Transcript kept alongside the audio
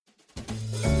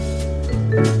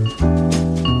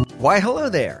Why, hello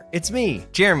there. It's me,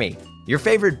 Jeremy, your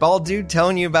favorite bald dude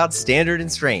telling you about Standard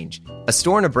and Strange, a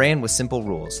store and a brand with simple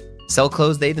rules. Sell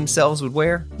clothes they themselves would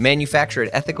wear, manufacture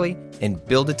it ethically, and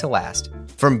build it to last.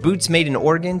 From boots made in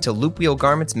Oregon to loop wheel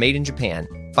garments made in Japan,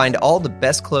 find all the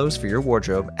best clothes for your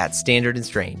wardrobe at Standard and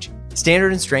Strange.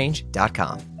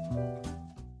 StandardandStrange.com.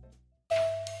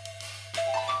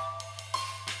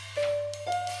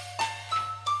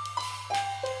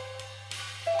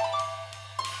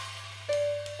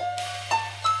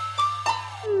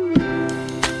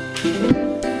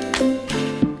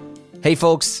 Hey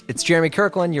folks, it's Jeremy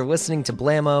Kirkland. You're listening to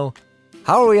Blammo.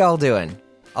 How are we all doing?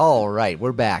 All right,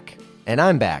 we're back, and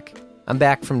I'm back. I'm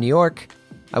back from New York.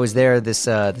 I was there this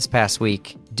past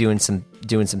week doing some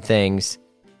things,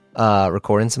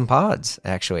 recording some pods.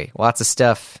 Actually, lots of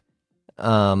stuff.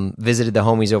 Visited the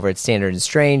homies over at Standard and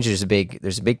Strange. There's a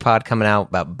big pod coming out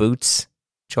about boots,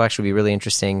 which will actually be really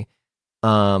interesting.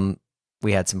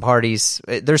 We had some parties.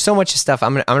 There's so much stuff.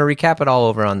 I'm gonna recap it all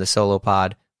over on the solo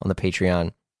pod on the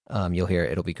Patreon. You'll hear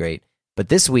it. It'll be great. But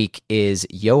this week is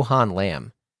Johan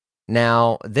Lam.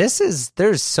 Now,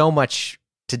 there's so much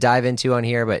to dive into on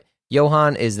here, but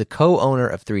Johan is the co-owner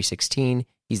of 3sixteen.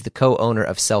 He's the co-owner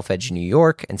of Self Edge New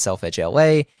York and Self Edge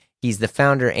LA. He's the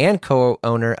founder and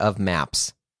co-owner of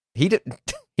Maps. He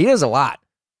does a lot,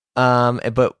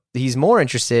 but he's more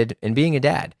interested in being a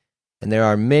dad. And there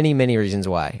are many, many reasons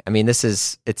why. I mean,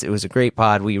 it was a great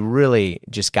pod. We really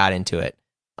just got into it.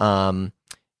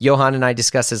 Johan and I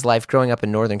discuss his life growing up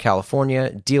in Northern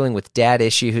California, dealing with dad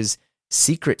issues,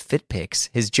 secret fit pics,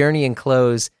 his journey in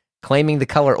clothes, claiming the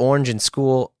color orange in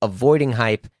school, avoiding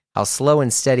hype, how slow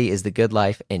and steady is the good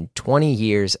life, and 20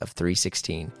 years of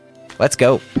 316. Let's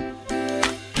go.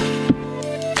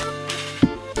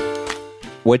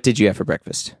 What did you have for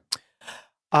breakfast?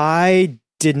 I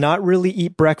did not really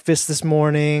eat breakfast this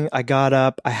morning. I got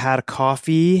up, I had a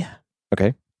coffee.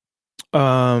 Okay.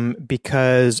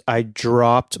 Because I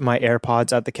dropped my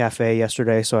AirPods at the cafe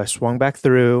yesterday, so I swung back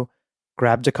through,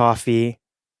 grabbed a coffee,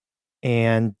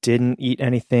 and didn't eat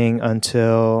anything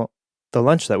until the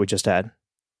lunch that we just had.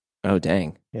 Oh,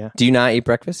 dang. Yeah. Do you not eat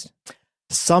breakfast?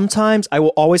 Sometimes I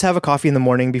will always have a coffee in the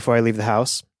morning before I leave the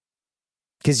house.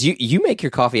 Because you make your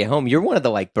coffee at home. You're one of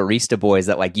the barista boys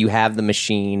that you have the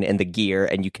machine and the gear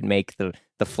and you can make the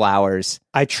flowers.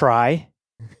 I try.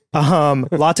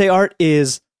 Latte art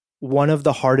is one of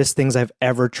the hardest things I've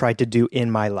ever tried to do in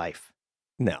my life.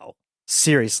 No.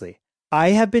 Seriously. I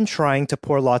have been trying to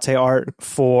pour latte art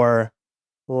for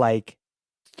 3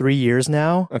 years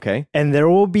now. Okay. And there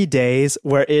will be days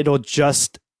where it'll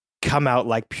just come out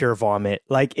like pure vomit.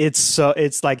 It's so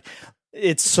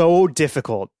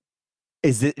difficult.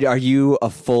 Are you a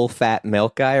full fat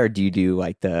milk guy or do you do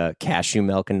the cashew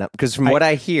milk and because from what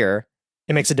I hear,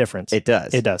 it makes a difference. It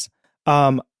does. It does.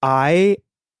 I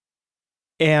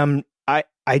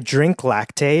drink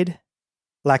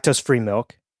lactose-free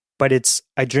milk, but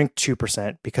I drink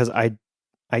 2% because I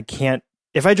can't,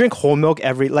 if I drink whole milk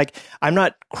I'm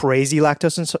not crazy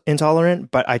lactose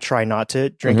intolerant, but I try not to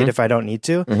drink it if I don't need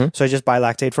to. Mm-hmm. So I just buy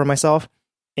Lactaid for myself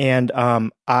and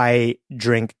I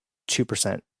drink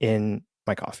 2% in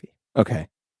my coffee. Okay.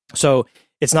 So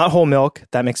it's not whole milk.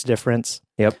 That makes a difference.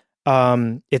 Yep.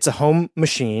 It's a home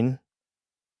machine,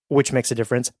 which makes a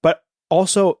difference. But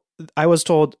also, I was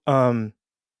told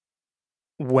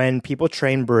when people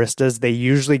train baristas, they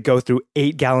usually go through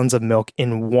 8 gallons of milk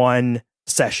in one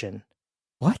session.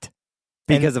 What?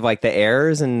 Because of the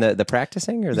errors and the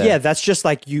practicing? Yeah, that's just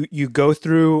you go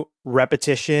through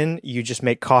repetition. You just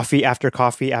make coffee after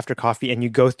coffee after coffee, and you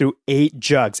go through 8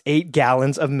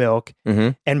 gallons of milk. Mm-hmm.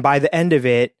 And by the end of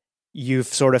it, you've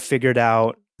sort of figured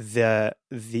out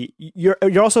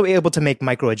you're also able to make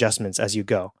micro adjustments as you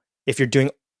go. If you're doing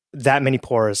that many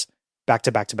pours back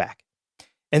to back to back.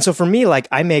 And so for me,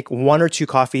 I make 1 or 2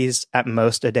 coffees at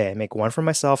most a day. I make one for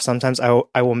myself. Sometimes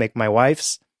I will make my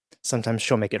wife's. Sometimes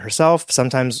she'll make it herself.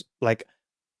 Sometimes the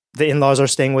in-laws are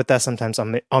staying with us. Sometimes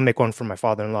I'll make one for my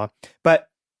father-in-law. But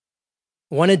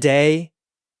 1 a day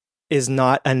is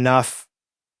not enough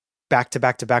back to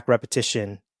back to back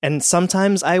repetition. And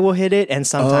sometimes I will hit it and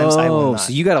sometimes I will not.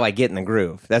 So you got to get in the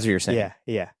groove. That's what you're saying.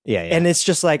 Yeah. And And it's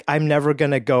just I'm never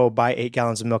going to go buy 8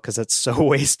 gallons of milk because it's so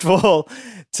wasteful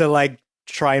to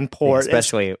try and pour.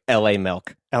 Especially LA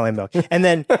milk. LA milk. And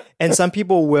then, and some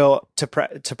people will, to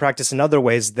practice in other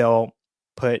ways, they'll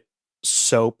put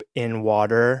soap in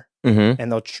water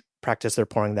and they'll practice their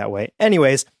pouring that way.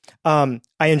 Anyways, I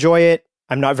enjoy it.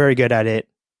 I'm not very good at it.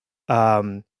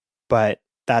 But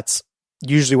that's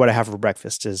usually what I have for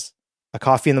breakfast is a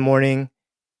coffee in the morning,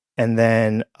 and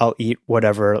then I'll eat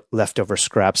whatever leftover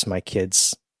scraps my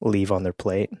kids leave on their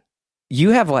plate.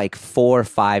 you have like 4 or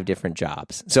 5 different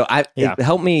jobs. So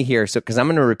help me here. So, because I'm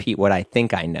going to repeat what I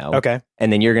think I know. Okay.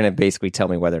 And then you're going to basically tell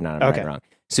me whether or not I'm right or wrong.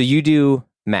 So you do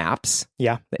maps.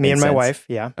 Yeah. Me and my wife.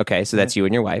 Yeah. Okay. So that's you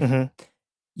and your wife. Mm-hmm.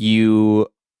 You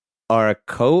are a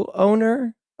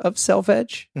co-owner of Self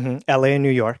Edge. Mm-hmm. LA and New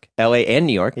York. LA and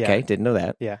New York. Yeah. Okay. Didn't know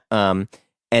that. Yeah.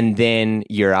 And then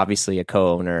you're obviously a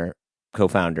co-owner,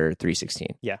 co-founder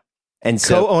 3sixteen. Yeah. And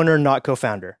so co-owner, not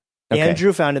co-founder. Okay.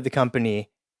 Andrew founded the company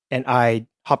and I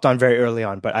hopped on very early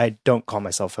on, but I don't call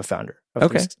myself a founder.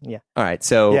 Okay. Yeah. All right.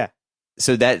 So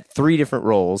so that 3 different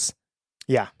roles.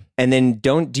 Yeah. And then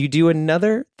do you do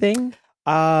another thing?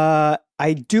 I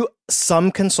do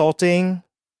some consulting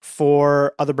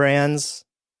for other brands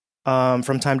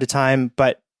from time to time,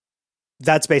 but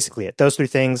that's basically it. Those 3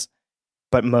 things,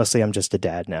 but mostly I'm just a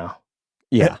dad now.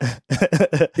 Yeah.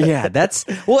 Yeah, that's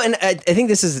well, and I think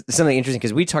this is something interesting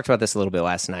because we talked about this a little bit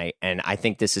last night, and I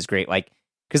think this is great. Like,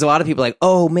 because a lot of people are like,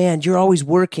 oh man, you're always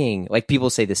working. Like, people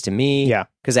say this to me. Yeah.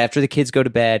 Because after the kids go to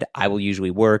bed, I will usually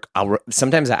work.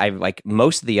 Sometimes I like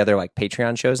most of the other like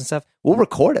Patreon shows and stuff. We'll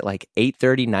record at like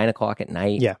 8:30, 9 o'clock at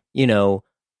night. Yeah. You know,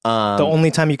 the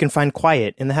only time you can find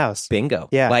quiet in the house. Bingo.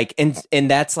 Yeah. Like,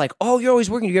 and that's like, oh, you're always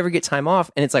working. Do you ever get time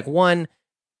off? And it's like, one,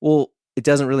 well, it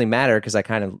doesn't really matter because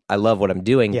I love what I'm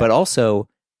doing, but also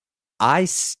I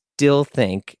still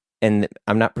think, and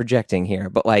I'm not projecting here,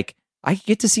 but like I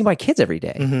get to see my kids every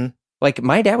day. Mm-hmm. Like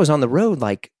my dad was on the road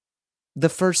like the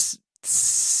first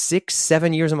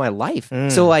 6-7 years of my life.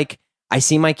 So like I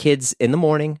see my kids in the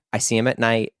morning, I see them at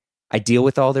night, I deal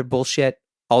with all their bullshit,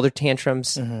 all their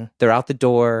tantrums, they're out the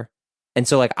door. And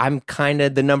so like I'm kind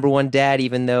of the number one dad,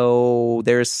 even though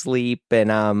they're asleep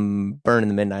and I'm burning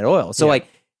the midnight oil. So like,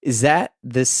 is that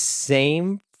the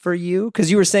same for you?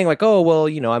 Because you were saying like, oh, well,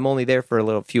 you know, I'm only there for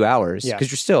a few hours because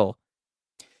you're still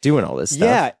doing all this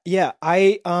stuff. Yeah.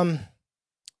 I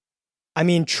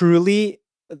mean, truly,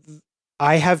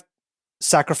 I have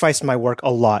sacrificed my work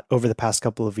a lot over the past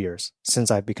couple of years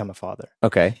since I've become a father.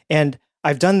 Okay. And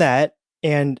I've done that.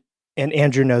 And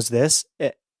Andrew knows this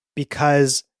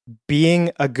because being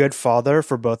a good father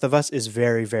for both of us is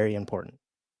very, very important.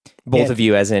 Both of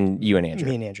you, as in you and Andrew?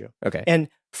 Me and Andrew. Okay. And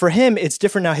for him, it's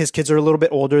different now. His kids are a little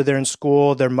bit older. They're in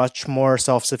school. They're much more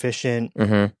self-sufficient.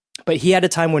 Mm-hmm. But he had a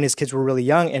time when his kids were really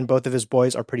young, and both of his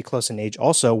boys are pretty close in age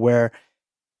also, where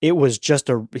it was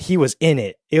he was in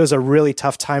it. It was a really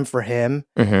tough time for him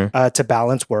to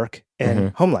balance work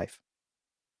and home life.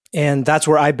 And that's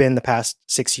where I've been the past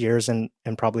 6 years and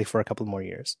probably for a couple more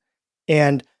years.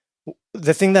 And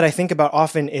the thing that I think about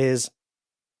often is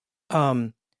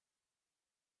some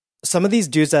of these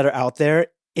dudes that are out there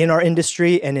in our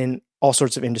industry and in all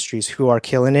sorts of industries who are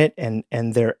killing it and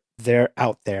they're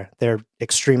out there. They're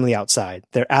extremely outside.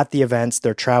 They're at the events.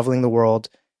 They're traveling the world.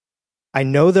 I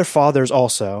know they're fathers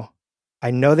also.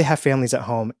 I know they have families at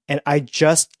home. And I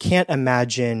just can't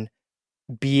imagine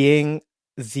being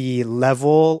the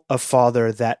level of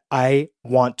father that I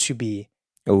want to be.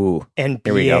 Ooh, and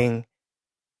being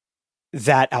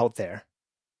that out there.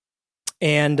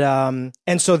 And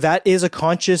so that is a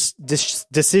conscious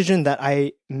decision that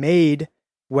I made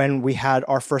when we had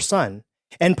our first son.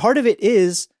 And part of it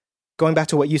is going back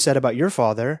to what you said about your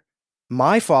father.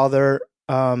 My father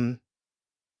he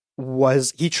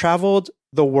traveled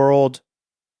the world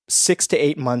 6 to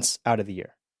 8 months out of the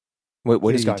year.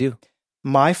 What did he do?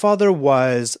 My father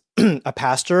was a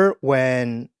pastor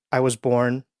when I was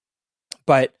born,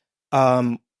 but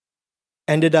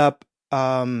ended up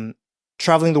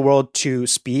traveling the world to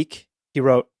speak. He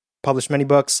published many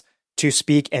books to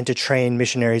speak and to train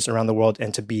missionaries around the world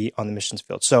and to be on the missions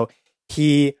field. So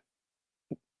he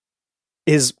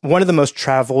is one of the most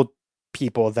traveled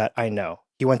people that I know.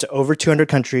 He went to over 200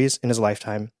 countries in his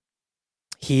lifetime.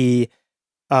 We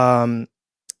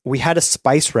had a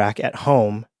spice rack at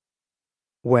home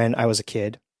when I was a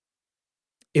kid.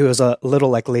 It was a little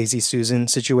like Lazy Susan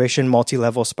situation,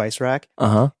 multi-level spice rack.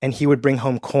 And he would bring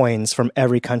home coins from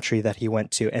every country that he went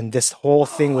to. And this whole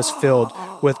thing was filled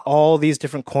with all these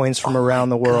different coins from around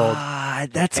the world.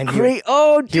 God, that's and great.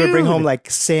 Dude. He would bring home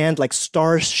like sand, like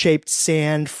star-shaped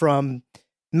sand from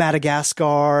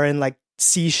Madagascar and like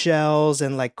seashells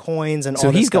and like coins and all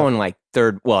So this he's stuff. going like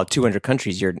 200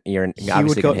 countries. You're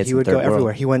obviously going to hit He would go everywhere.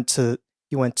 World. He went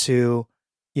to,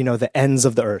 the ends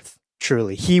of the earth,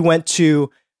 truly. He went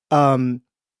to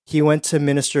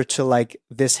minister to like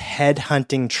this head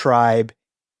hunting tribe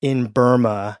in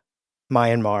Burma,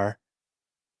 Myanmar.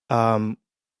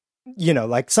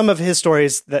 Like some of his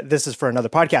stories that this is for another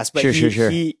podcast, but sure.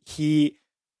 He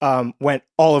went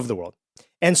all over the world.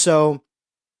 And so,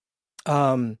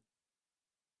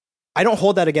 I don't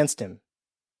hold that against him.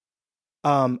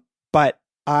 But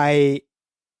I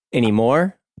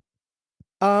Anymore?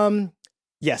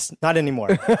 Yes, not anymore.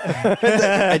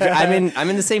 I'm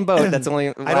in the same boat. That's only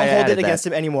why I don't hold it added against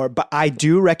that. him anymore, but I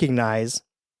do recognize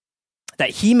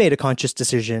that he made a conscious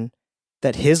decision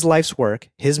that his life's work,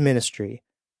 his ministry,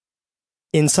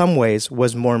 in some ways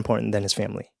was more important than his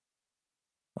family.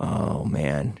 Oh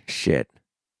man, shit.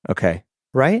 Okay.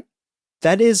 Right?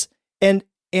 That is, and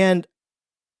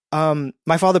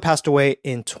my father passed away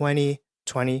in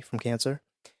 2020 from cancer.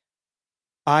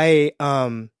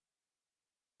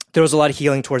 There was a lot of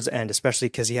healing towards the end, especially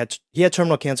because he had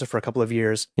terminal cancer for a couple of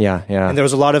years. Yeah. And there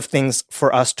was a lot of things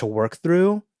for us to work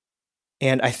through.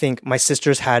 And I think my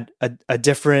sisters had a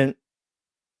different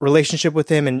relationship with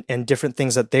him and different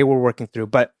things that they were working through.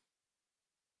 But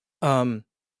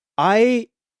I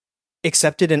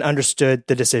accepted and understood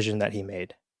the decision that he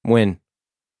made. When?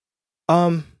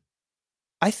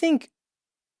 I think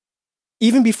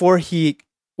even before he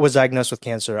was diagnosed with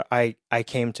cancer, I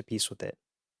came to peace with it.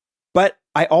 But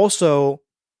I also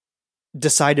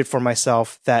decided for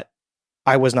myself that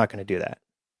I was not going to do that.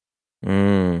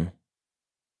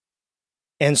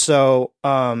 And so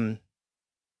I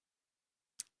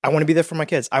want to be there for my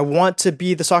kids. I want to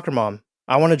be the soccer mom.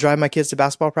 I want to drive my kids to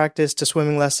basketball practice, to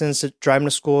swimming lessons, to drive them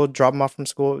to school, drop them off from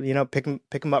school, pick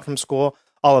them up from school,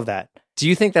 all of that. Do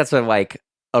you think that's a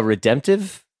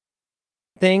redemptive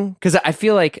thing? Because I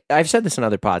feel like, I've said this in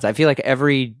other pods, I feel like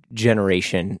every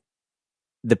generation,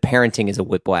 the parenting is a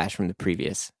whiplash from the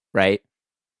previous, right?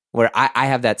 Where I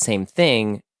have that same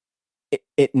thing,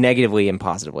 it negatively and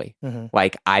positively. Mm-hmm.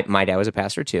 Like my dad was a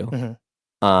pastor too.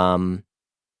 Mm-hmm.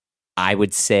 I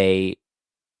would say,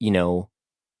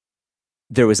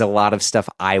 there was a lot of stuff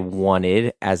I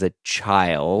wanted as a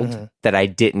child Mm-hmm. that I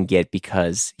didn't get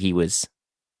because he was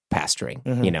pastoring.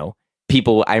 Mm-hmm.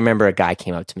 People, I remember a guy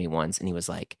came up to me once and he was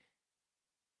like,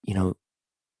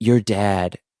 your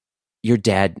dad, you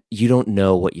don't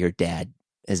know what your dad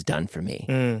has done for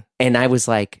me. And I was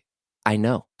like, I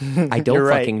know. I don't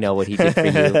fucking know what he did for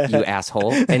you, you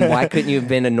asshole. And why couldn't you have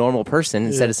been a normal person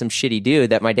instead of some shitty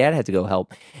dude that my dad had to go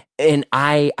help? And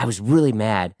I was really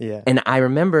mad. Yeah. And I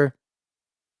remember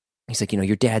he's like,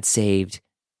 your dad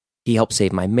he helped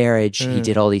save my marriage. He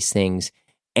did all these things.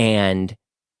 And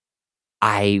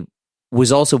I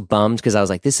was also bummed because I was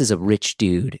like, this is a rich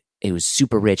dude. It was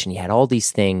super rich and he had all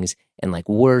these things. And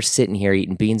we're sitting here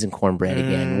eating beans and cornbread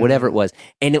again, whatever it was.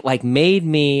 And it made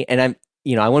me, and I'm,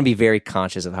 I want to be very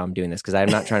conscious of how I'm doing this because I'm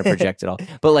not trying to project it all.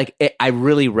 But I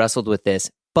really wrestled with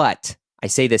this. But I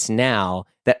say this now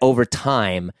that over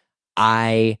time,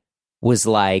 I was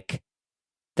like,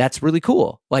 that's really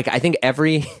cool. I think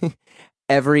every,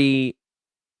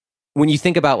 when you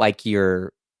think about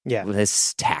your,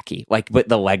 this tacky, but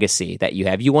the legacy that you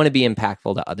have, you want to be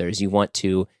impactful to others. You want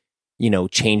to,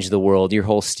 change the world, your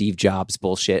whole Steve Jobs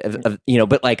bullshit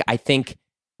but I think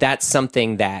that's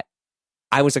something that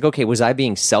I was like, okay, was I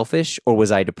being selfish or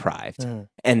was I deprived?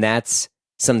 And that's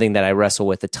something that I wrestle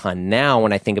with a ton now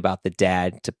when I think about the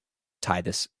dad, to tie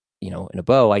this, in a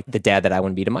bow, the dad that I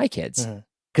want to be to my kids.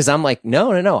 Because I'm like,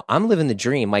 no, I'm living the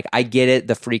dream. I get it,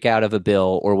 the freak out of a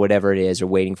bill or whatever it is, or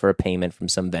waiting for a payment from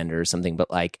some vendor or something. But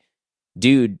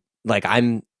dude,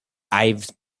 I've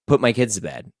put my kids to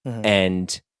bed,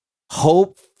 and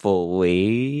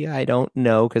hopefully, I don't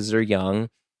know because they're young.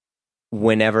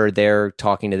 Whenever they're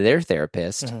talking to their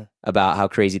therapist about how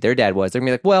crazy their dad was, they're gonna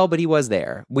be like, well, but he was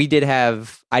there. I did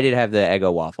have the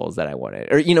Eggo waffles that I wanted,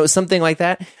 or something like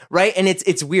that, right? And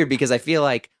it's weird because I feel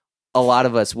like a lot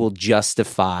of us will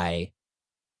justify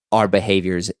our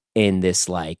behaviors in this,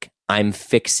 I'm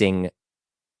fixing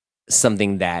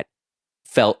something that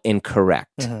felt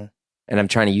incorrect. And I'm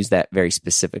trying to use that very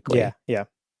specifically. Yeah.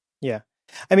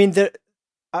 I mean,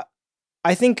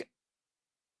 I think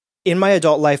in my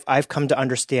adult life, I've come to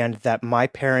understand that my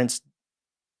parents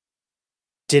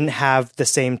didn't have the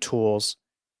same tools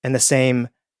and the same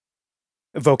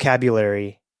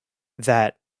vocabulary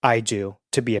that I do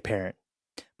to be a parent.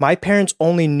 My parents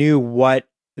only knew what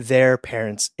their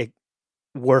parents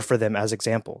were for them as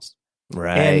examples.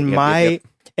 Right. And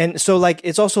and so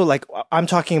it's also I'm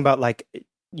talking about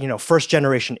first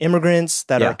generation immigrants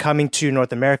that are coming to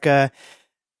North America.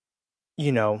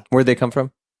 Where'd they come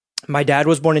from? My dad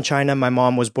was born in China. My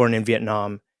mom was born in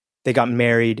Vietnam. They got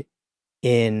married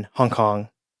in Hong Kong.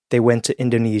 They went to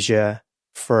Indonesia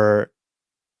for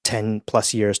 10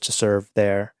 plus years to serve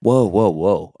there.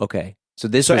 Whoa. Okay. So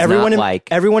everyone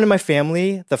in my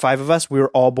family, the five of us, we were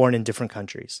all born in different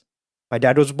countries. My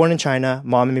dad was born in China,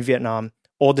 mom in Vietnam,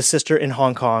 oldest sister in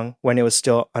Hong Kong when it was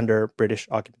still under British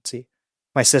occupancy.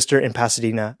 My sister in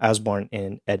Pasadena. I was born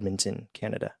in Edmonton,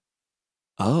 Canada.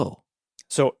 Oh.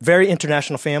 So very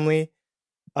international family.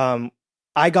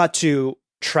 I got to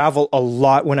travel a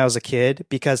lot when I was a kid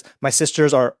because my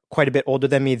sisters are quite a bit older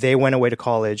than me. They went away to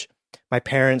college. My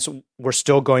parents were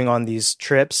still going on these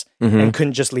trips and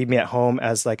couldn't just leave me at home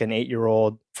as like an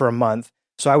 8-year-old for a month.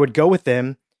 So I would go with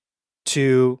them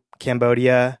to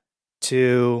Cambodia,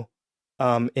 to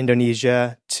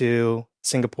Indonesia, to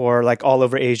Singapore, like all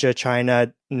over Asia,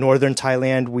 China, northern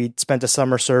Thailand. We spent a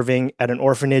summer serving at an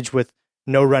orphanage with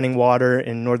no running water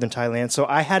in northern Thailand. So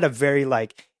I had a very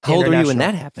like... How old were you when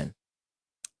that happened?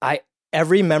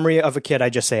 Every memory of a kid, I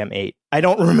just say I'm 8. I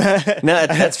don't remember. No,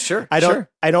 that's sure. I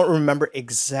don't remember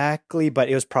exactly, but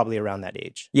it was probably around that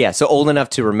age. Yeah, so old enough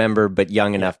to remember, but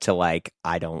young enough to like,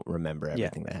 I don't remember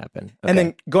everything that happened. Okay. And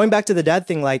then going back to the dad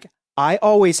thing, like I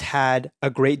always had a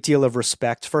great deal of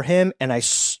respect for him, and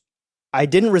I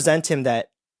didn't resent him that,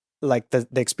 like the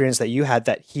experience that you had,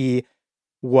 that he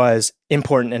was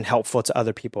important and helpful to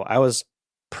other people. I was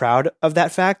proud of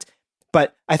that fact,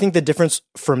 but I think the difference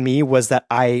for me was that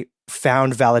I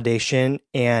found validation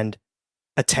and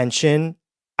attention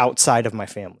outside of my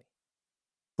family.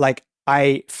 Like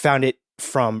I found it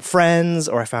from friends,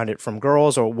 or I found it from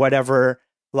girls, or whatever.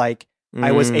 Like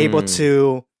I was able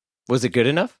to. Was it good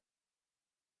enough?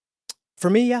 For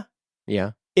me, yeah.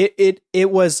 Yeah. It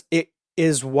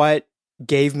is what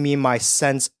gave me my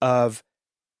sense of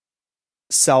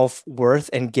self-worth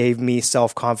and gave me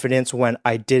self-confidence when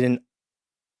I didn't,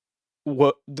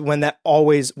 when that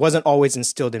wasn't always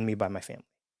instilled in me by my family.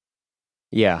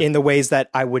 Yeah. In the ways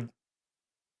that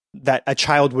that a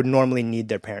child would normally need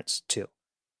their parents to.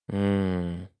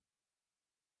 It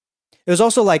was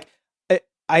also like,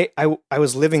 I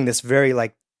was living this very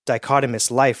like dichotomous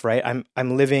life, right?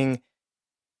 I'm living,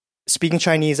 speaking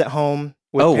Chinese at home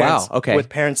with parents, wow. Okay. with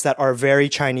parents that are very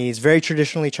Chinese, very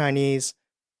traditionally Chinese,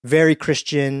 very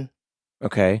Christian.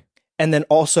 Okay. And then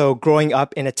also growing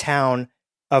up in a town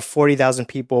of 40,000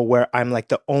 people where I'm like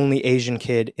the only Asian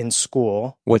kid in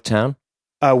school. What town?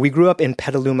 We grew up in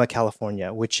Petaluma,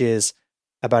 California, which is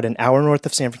about an hour north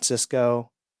of San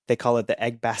Francisco. They call it the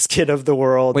egg basket of the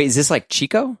world. Wait, is this like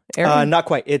Chico area? Not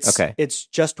quite. It's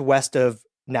just west of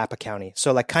Napa County.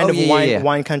 So like kind of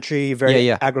wine country,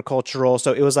 very agricultural.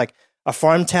 So it was like a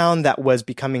farm town that was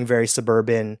becoming very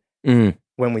suburban when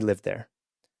we lived there.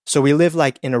 So we lived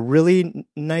like in a really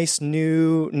nice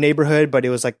new neighborhood, but it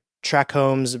was like tract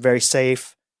homes, very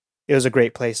safe. It was a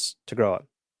great place to grow up.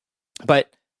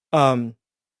 But I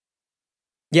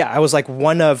was like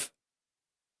one of,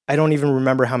 I don't even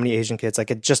remember how many Asian kids,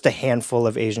 like just a handful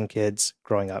of Asian kids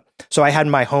growing up. So I had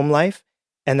my home life,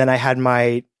 and then I had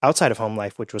my outside of home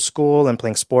life, which was school and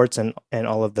playing sports and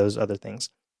all of those other things.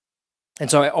 And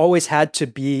so I always had to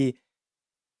be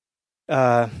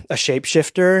a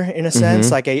shapeshifter in a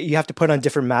sense. Like you have to put on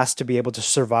different masks to be able to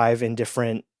survive in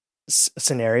different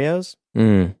scenarios.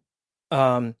 And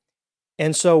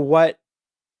so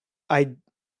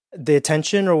the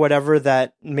attention or whatever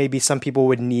that maybe some people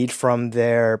would need from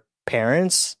their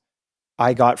parents,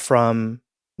 I got from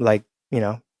like,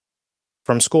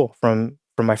 from school, from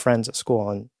my friends at school,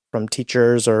 and from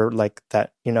teachers, or like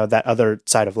that, that other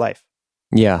side of life.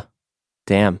 Yeah.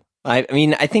 Damn. I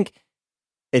mean, I think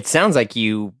it sounds like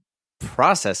you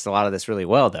processed a lot of this really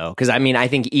well, though. Because I mean, I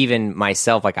think even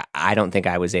myself, like, I don't think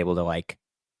I was able to, like,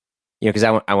 because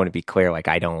I want to be clear, like,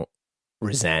 I don't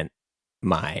resent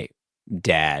my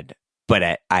dad,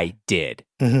 but I did.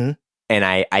 And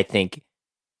I think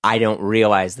I don't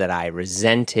realize that I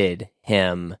resented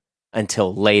him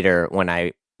until later when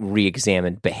I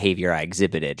re-examined behavior I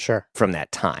exhibited from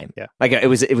that time. Yeah. Like it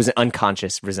was an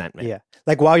unconscious resentment. Yeah.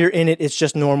 Like while you're in it, it's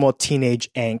just normal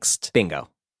teenage angst. Bingo.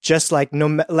 Just like no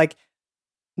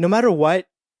matter what,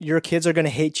 your kids are going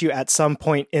to hate you at some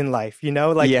point in life,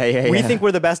 Like we think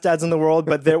we're the best dads in the world,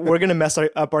 but we're going to mess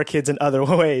up our kids in other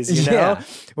ways, Yeah.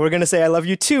 We're going to say I love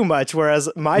you too much, whereas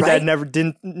my dad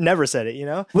never said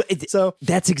it, Well, so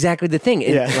that's exactly the thing.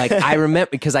 Like I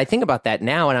remember, because I think about that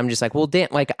now, and I'm just like, well, damn,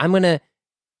 like I'm going to,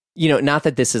 not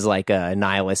that this is like a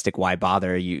nihilistic why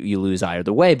bother, you lose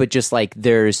either way, but just like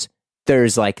there's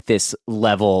like this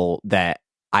level that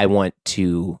I want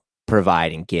to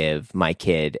provide and give my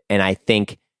kid. And I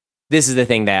think this is the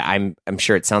thing that I'm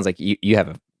sure it sounds like you have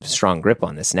a strong grip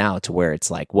on this now, to where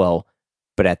it's like, well,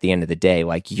 but at the end of the day,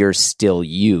 like you're still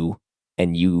you,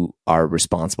 and you are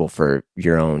responsible for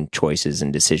your own choices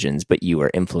and decisions, but you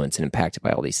are influenced and impacted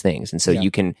by all these things. And so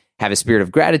you can have a spirit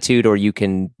of gratitude, or you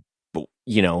can,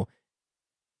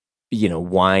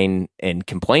 whine and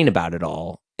complain about it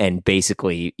all. and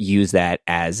basically use that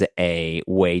as a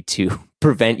way to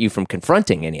prevent you from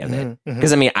confronting any of it.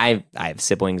 Because I mean, I have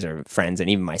siblings or friends, and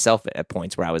even myself at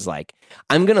points where I was like,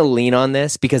 I'm going to lean on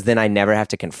this because then I never have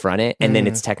to confront it, and then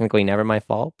it's technically never my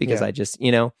fault because I just,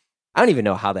 I don't even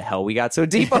know how the hell we got so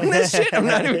deep on this shit. I'm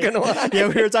not even going to lie. Yeah,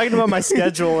 we were talking about my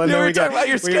schedule, and Yeah, then we were talking about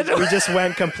your schedule. We just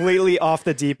went completely off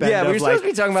the deep end. Yeah, we were supposed to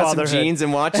be talking about fatherhood. some jeans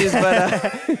and watches,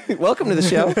 but welcome to the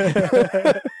show.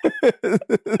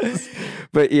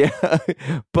 But yeah,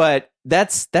 but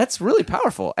that's really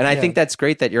powerful, and I think that's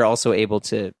great that you're also able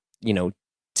to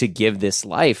to give this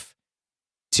life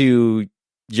to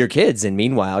your kids, and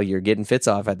meanwhile you're getting fits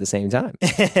off at the same time.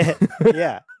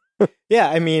 Yeah.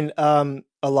 I mean,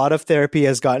 a lot of therapy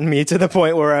has gotten me to the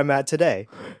point where I'm at today,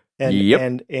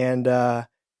 and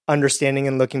understanding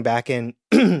and looking back and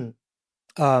being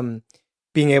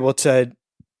able to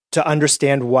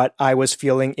understand what I was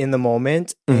feeling in the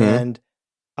moment and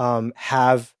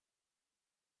have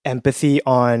empathy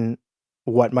on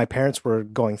what my parents were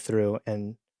going through,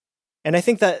 and I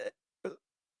think that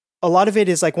a lot of it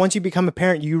is like once you become a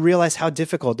parent, you realize how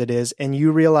difficult it is, and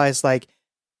you realize like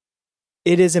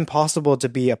it is impossible to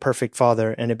be a perfect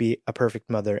father and to be a perfect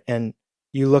mother. And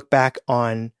you look back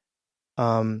on,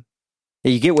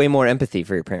 you get way more empathy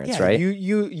for your parents, right?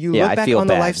 You look back on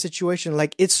the life situation.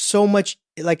 Like it's so much,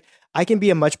 like I can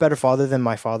be a much better father than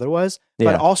my father was,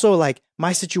 but also like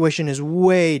my situation is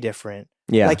way different.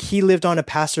 Yeah. Like he lived on a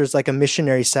pastor's, like a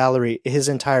missionary salary his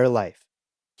entire life.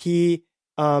 He,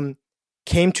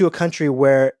 came to a country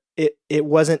where it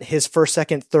wasn't his first,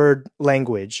 second, third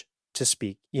language to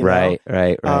speak, Right.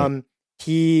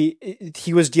 He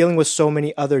was dealing with so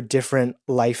many other different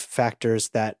life factors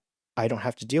that I don't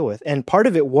have to deal with. And part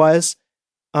of it was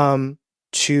to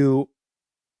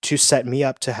set me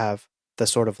up to have the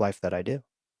sort of life that I do.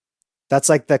 That's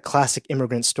like the classic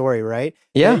immigrant story, right?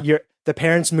 Yeah. The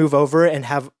parents move over and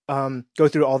have go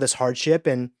through all this hardship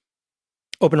and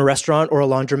open a restaurant or a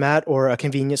laundromat or a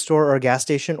convenience store or a gas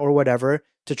station or whatever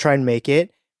to try and make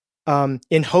it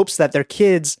in hopes that their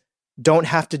kids don't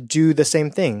have to do the same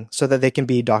thing so that they can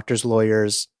be doctors,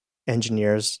 lawyers,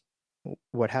 engineers,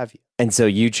 what have you. And so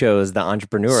you chose the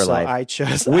entrepreneur life. I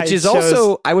chose,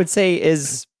 also, I would say,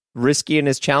 is risky and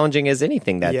as challenging as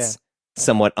anything that's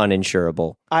somewhat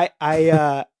uninsurable.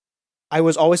 I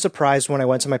was always surprised when I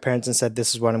went to my parents and said,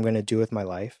 this is what I'm going to do with my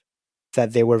life,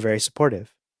 that they were very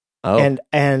supportive. Oh.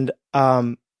 And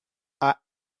I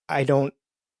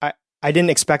didn't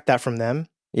expect that from them.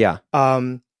 Yeah.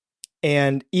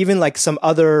 And even like some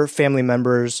other family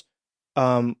members,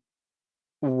 because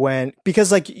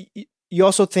like you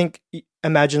also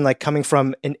imagine like coming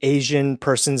from an Asian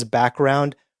person's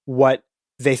background, what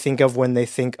they think of when they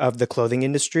think of the clothing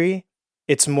industry.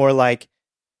 It's more like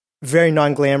very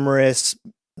non-glamorous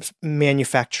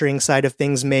manufacturing side of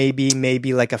things,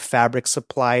 maybe like a fabric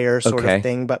supplier sort of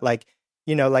thing. But like,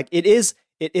 like it is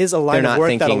a line of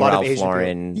work that a lot of Asian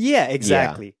Lauren. Yeah,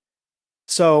 exactly. Yeah.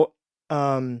 So,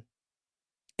 and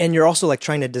you're also like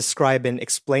trying to describe and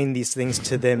explain these things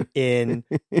to them in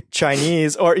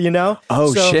Chinese or,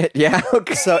 Oh, shit. Yeah.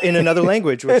 Okay. So in another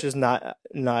language, which is not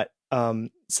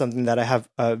something that I have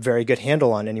a very good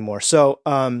handle on anymore. So,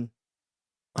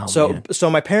 so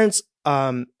my parents,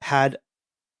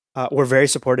 were very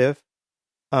supportive,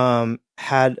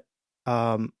 had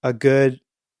a good,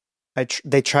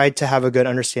 they tried to have a good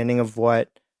understanding of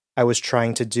what I was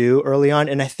trying to do early on.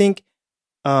 And I think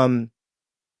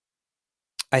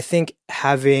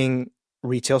having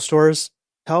retail stores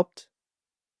helped.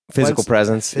 Physical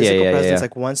presence. Yeah.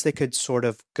 Like once they could sort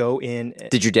of go in.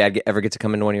 Did your dad ever get to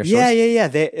come into one of your stores? Yeah.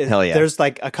 Hell yeah. There's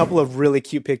like a couple of really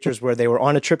cute pictures where they were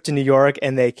on a trip to New York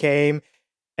and they came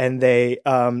and they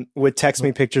would text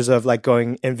me pictures of like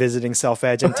going and visiting Self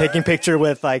Edge and taking picture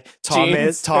with like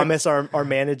Thomas, our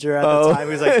manager at the time.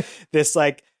 He was like this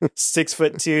like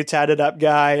 6'2" tatted up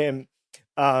guy, and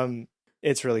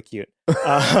it's really cute.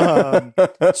 So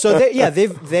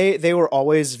they were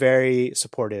always very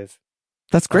supportive.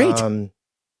 That's great.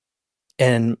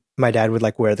 And my dad would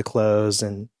like wear the clothes,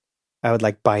 and I would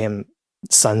like buy him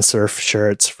sun surf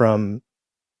shirts from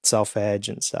Self Edge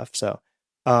and stuff.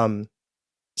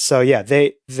 So yeah,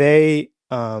 they've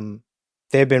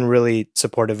been really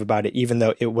supportive about it, even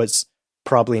though it was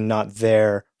probably not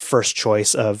their first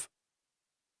choice of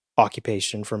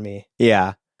occupation for me.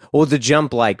 Yeah. Well, to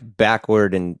jump like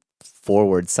backward and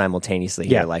forward simultaneously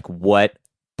here, like what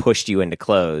pushed you into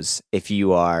clothes if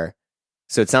you are...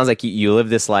 So it sounds like you live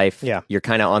this life. Yeah. You're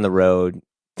kind of on the road.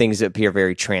 Things appear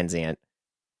very transient.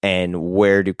 And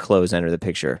where do clothes enter the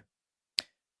picture?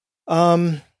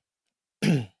 I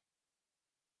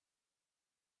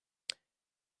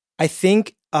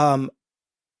think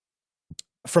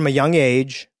from a young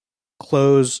age,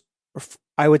 clothes,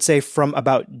 I would say from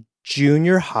about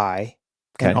junior high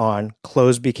and on,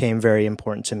 clothes became very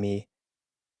important to me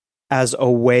as a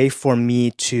way for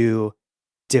me to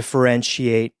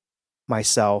differentiate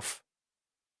myself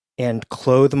and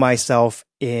clothe myself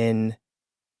in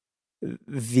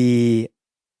the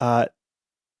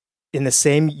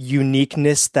same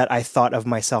uniqueness that I thought of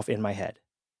myself in my head.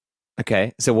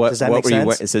 Okay. So what make were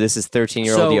sense? you? So this is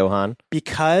 13-year-old Johan.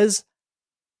 Because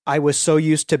I was so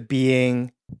used to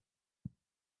being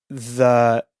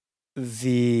the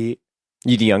You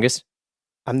the youngest?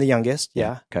 I'm the youngest,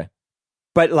 yeah. Okay.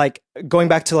 But like going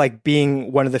back to like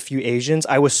being one of the few Asians,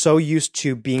 I was so used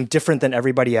to being different than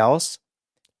everybody else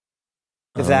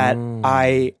that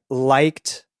I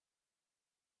liked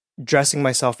dressing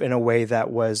myself in a way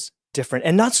that was different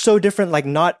and not so different, like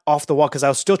not off the wall, because I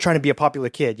was still trying to be a popular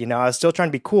kid. You know, I was still trying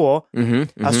to be cool. I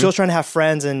was still trying to have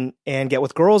friends and get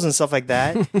with girls and stuff like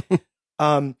that.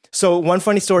 So one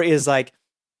funny story is like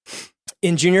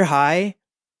in junior high,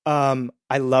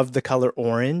 I loved the color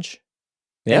orange.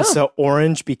 Yeah. And so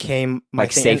orange became my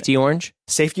like thing. safety orange?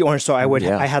 Safety orange. So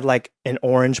I had like an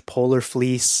orange polar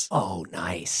fleece. Oh,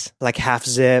 nice. Like half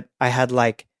zip. I had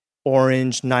like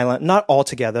orange nylon, not all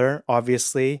together,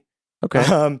 obviously.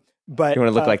 Okay. But you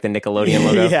want to look like the Nickelodeon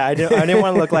logo? Yeah, I didn't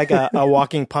want to look like a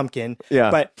walking pumpkin.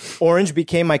 Yeah. But orange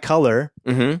became my color.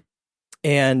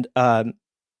 And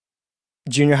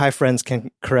junior high friends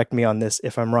can correct me on this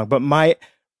if I'm wrong. But my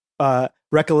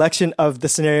recollection of the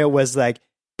scenario was like,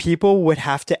 people would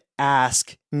have to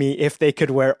ask me if they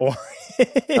could wear orange.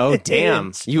 Oh,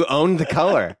 damn. You owned the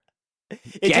color.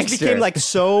 It just became like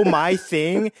so my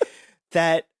thing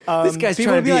that this guy's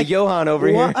trying to be like, a Johan over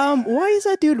here. Why is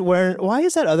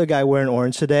that other guy wearing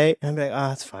orange today? And I'm like,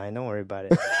 oh, it's fine. Don't worry about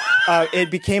it. It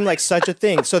became like such a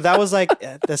thing. So that was like,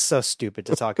 that's so stupid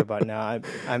to talk about now.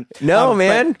 Ride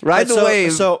the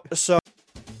wave. So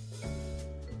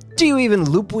do you even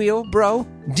loop wheel, bro?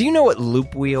 Do you know what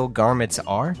loop wheel garments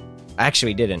are? I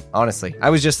actually didn't, honestly.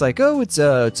 I was just like, oh, it's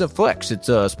a flex. It's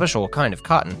a special kind of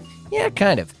cotton. Yeah,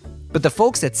 kind of. But the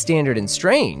folks at Standard and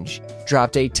Strange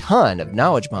dropped a ton of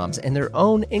knowledge bombs and their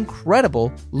own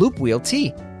incredible loop wheel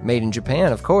tee. Made in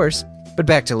Japan, of course. But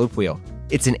back to loop wheel.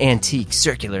 It's an antique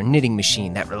circular knitting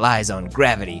machine that relies on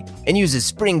gravity and uses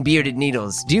spring bearded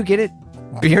needles. Do you get it?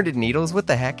 Bearded needles? What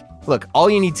the heck? Look, all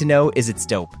you need to know is it's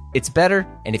dope. It's better,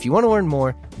 and if you want to learn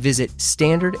more, visit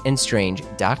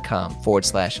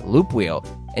standardandstrange.com/loop wheel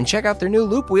and check out their new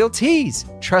loop wheel tees.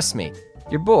 Trust me,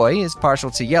 your boy is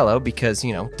partial to yellow because,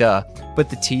 duh,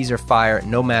 but the tees are fire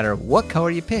no matter what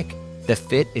color you pick. The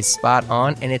fit is spot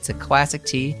on, and it's a classic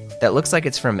tee that looks like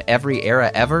it's from every era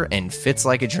ever and fits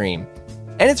like a dream.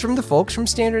 And it's from the folks from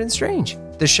Standard and Strange,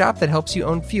 the shop that helps you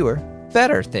own fewer,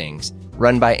 better things.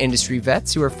 Run by industry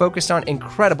vets who are focused on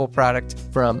incredible product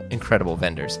from incredible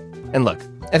vendors. And look,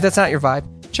 if that's not your vibe,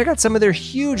 check out some of their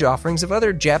huge offerings of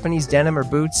other Japanese denim or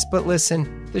boots. But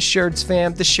listen, the shirts,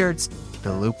 fam, the shirts,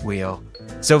 the loop wheel.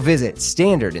 So visit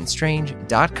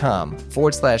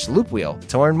standardandstrange.com/loop wheel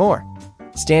to learn more.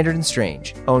 Standard and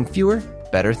Strange. Own fewer,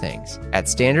 better things at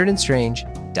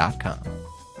standardandstrange.com.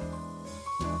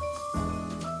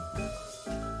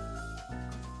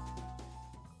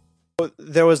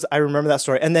 I remember that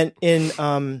story. And then in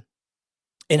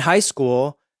high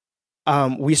school,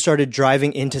 we started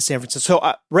driving into San Francisco.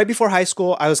 So right before high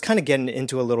school, I was kind of getting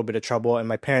into a little bit of trouble, and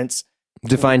my parents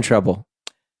define trouble.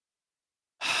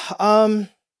 I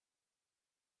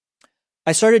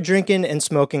started drinking and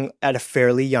smoking at a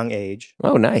fairly young age.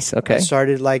 Oh, nice. Okay. I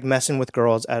started like messing with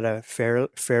girls at a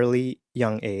fairly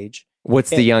young age. What's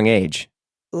the young age?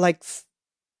 Like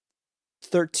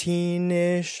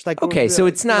 13-ish. Like okay, so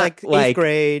it's not like 8th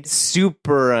grade,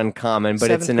 super uncommon, but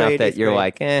it's enough that you're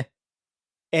like, eh.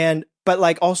 But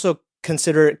like also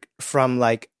consider it from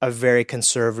like a very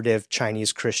conservative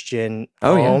Chinese Christian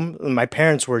home. Yeah. My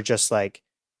parents were just like,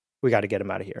 we got to get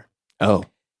him out of here. Oh.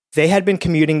 They had been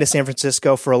commuting to San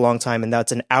Francisco for a long time, and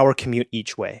that's an hour commute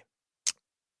each way.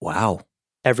 Wow.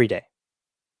 Every day.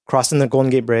 Crossing the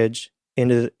Golden Gate Bridge,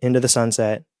 into the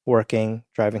sunset, working,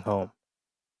 driving home.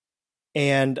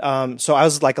 And so I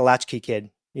was like a latchkey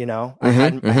kid, I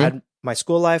had my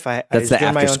school life. I was the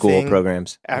after school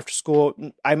programs. After school,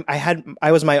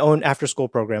 I was my own after school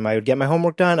program. I would get my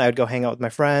homework done. I would go hang out with my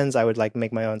friends. I would like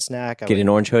make my own snack. Get an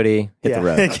orange hoodie, hit the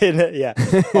road.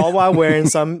 All while wearing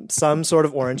some sort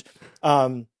of orange.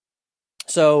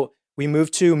 So we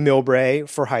moved to Millbrae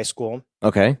for high school.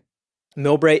 Okay.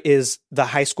 Millbrae is the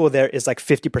high school there is like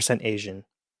 50% Asian.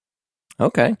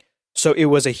 Okay. So it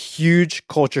was a huge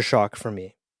culture shock for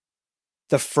me.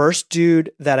 The first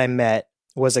dude that I met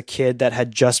was a kid that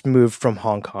had just moved from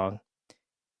Hong Kong.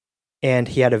 and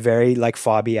he had a very like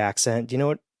fobby accent. Do you know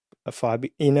what a fob?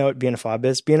 You know what being a fob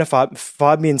is? Being a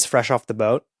fob means fresh off the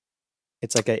boat.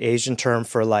 It's like an Asian term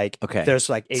for like. Okay. There's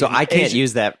like so I can't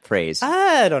use that phrase.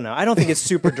 I don't know. I don't think it's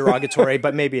super derogatory,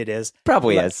 but maybe it is.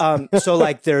 Probably is. So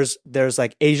like there's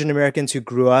like Asian Americans who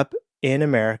grew up in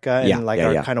America and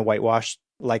are kind of whitewashed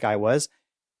like I was,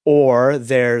 or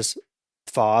there's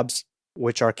fobs,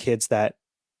 which are kids that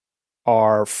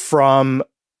are from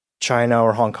China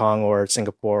or Hong Kong or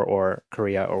Singapore or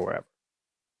Korea or wherever.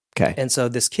 Okay. And so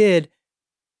this kid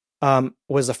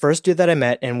was the first dude that I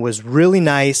met and was really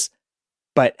nice,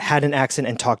 but had an accent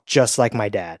and talked just like my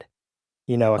dad.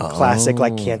 You know, a classic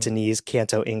like Cantonese,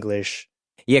 Canto English.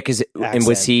 Yeah, because and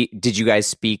did you guys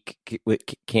speak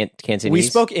Cantonese? We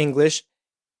spoke English,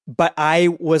 but I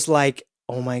was like,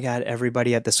 oh my God,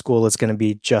 everybody at the school is going to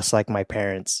be just like my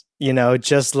parents. You know,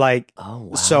 just like,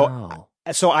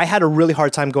 So I had a really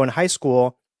hard time going to high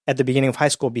school at the beginning of high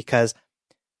school because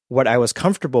what I was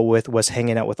comfortable with was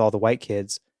hanging out with all the white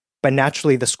kids. But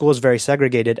naturally, the school is very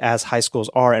segregated, as high schools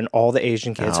are, and all the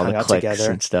Asian kids hung out together,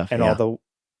 and stuff, and all the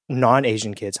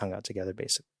non-Asian kids hung out together,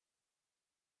 basically.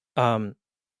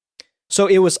 So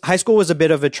high school was a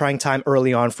bit of a trying time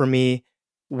early on for me.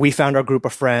 We found our group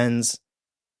of friends.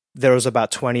 There was about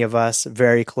 20 of us,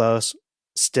 very close,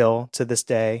 still to this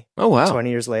day. Oh wow! 20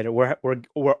 years later,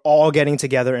 we're all getting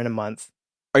together in a month.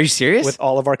 Are you serious? With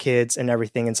all of our kids and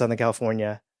everything in Southern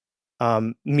California.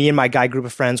 Me and my guy group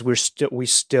of friends, we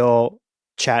still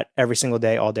chat every single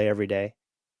day, all day, every day.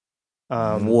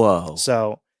 Whoa.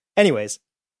 So anyways,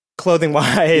 clothing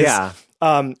wise,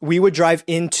 we would drive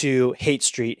into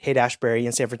Haight-Ashbury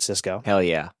in San Francisco. Hell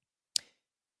yeah.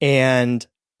 And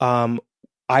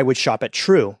I would shop at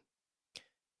True.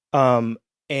 And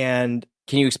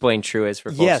can you explain True is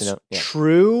for folks who know? Yeah.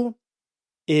 True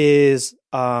is,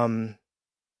 as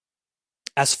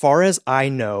far as I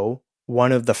know,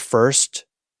 one of the first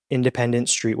independent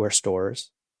streetwear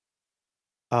stores.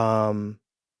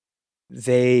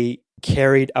 They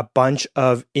carried a bunch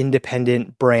of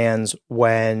independent brands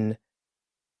when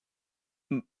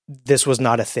this was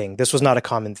not a thing. This was not a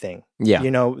common thing. Yeah.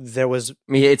 You know, there was... I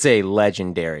mean, it's a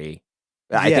legendary...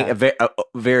 I think a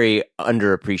very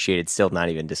underappreciated, still not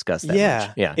even discussed that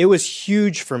much. Yeah. It was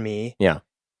huge for me. Yeah.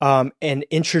 And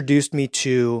introduced me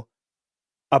to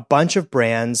a bunch of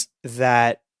brands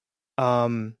that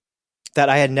I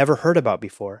had never heard about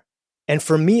before. And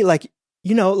for me, like,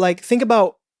 you know, like think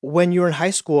about when you were in high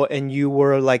school and you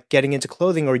were like getting into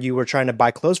clothing or you were trying to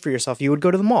buy clothes for yourself, you would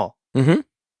go to the mall. Mm-hmm.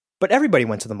 But everybody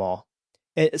went to the mall.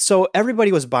 And so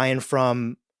everybody was buying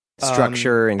from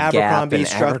Structure and Abercrombie, Gap and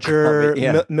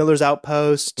Structure, Miller's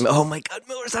Outpost. Oh my God,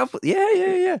 Miller's Outpost.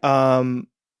 Yeah.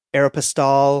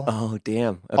 Aeropostale. Oh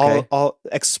damn. Okay. All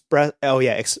Express. Oh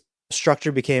yeah,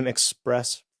 Structure became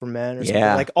Express for Men or something.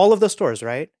 Like all of those stores,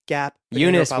 right? Gap.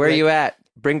 Eunice, where are you at?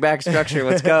 Bring back Structure.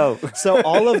 Let's go. So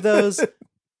all of those.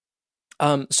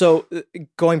 So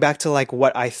going back to like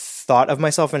what I thought of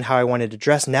myself and how I wanted to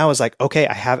dress now is like, okay,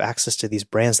 I have access to these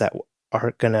brands that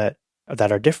are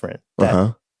different.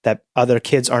 That other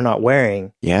kids are not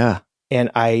wearing. Yeah.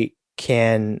 And I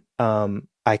can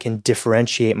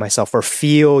differentiate myself or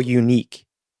feel unique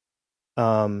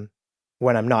when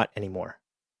I'm not anymore.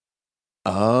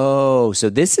 Oh,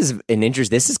 so this is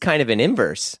this is kind of an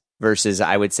inverse versus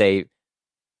I would say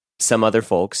some other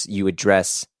folks you would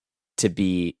dress to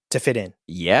fit in.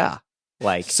 Yeah.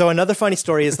 Like so another funny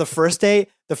story is the first day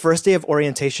of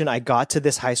orientation, I got to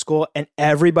this high school and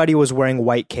everybody was wearing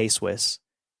white K-Swiss.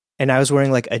 And I was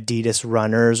wearing like Adidas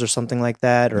runners or something like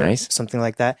that, or something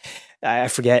like that. I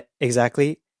forget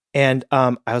exactly. And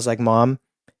I was like, Mom,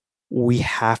 we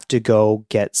have to go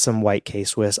get some white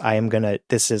K-Swiss.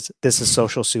 This is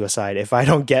social suicide if I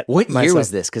don't get. What year was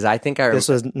this? Because I think this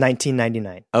was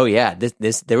 1999. Oh yeah,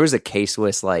 there was a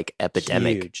K-Swiss like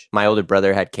epidemic. Huge. My older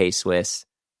brother had K-Swiss.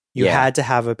 You had to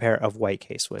have a pair of white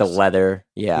K-Swiss. The leather,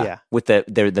 yeah. With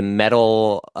the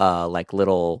metal like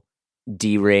little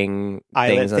D-ring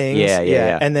things.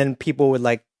 Yeah. And then people would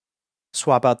like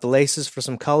swap out the laces for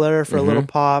some color for a little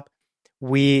pop.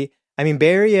 Bay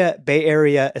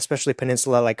Area, especially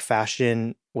Peninsula, like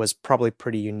fashion was probably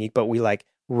pretty unique, but we like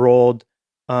rolled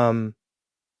socks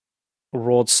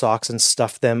and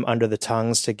stuffed them under the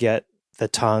tongues to get the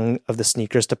tongue of the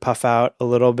sneakers to puff out a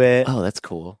little bit. Oh, that's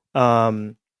cool.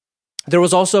 There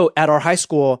was also at our high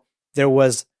school, there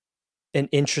was an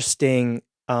interesting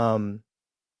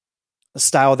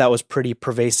style that was pretty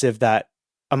pervasive that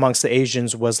amongst the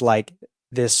Asians was like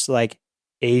this like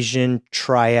Asian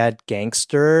triad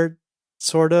gangster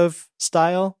sort of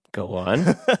style. Go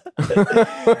on.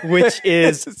 which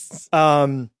is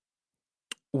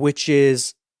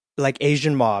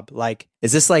Asian mob, like.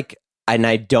 Is this like, and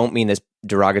I don't mean this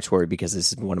derogatory because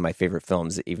this is one of my favorite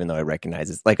films, even though I recognize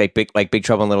it's like Big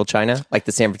Trouble in Little China, like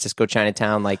the San Francisco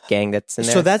Chinatown like gang that's in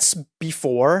there. So that's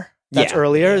before. That's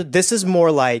earlier. Yeah. This is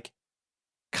more like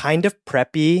kind of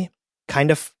preppy,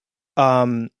 kind of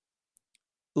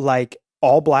like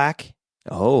all black.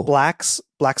 Oh, black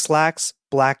slacks,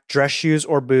 black dress shoes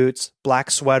or boots, black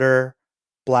sweater,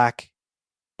 black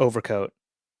overcoat.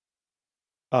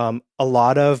 A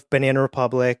lot of Banana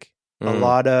Republic, a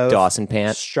lot of Dawson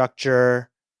pants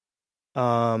structure.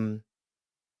 So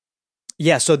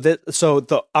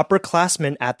the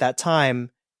upperclassmen at that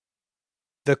time,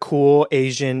 the cool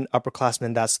Asian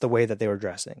upperclassmen, that's the way that they were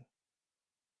dressing.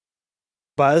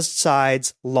 Buzzed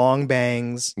sides, long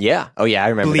bangs. Yeah. Oh yeah, I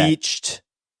remember bleached. That.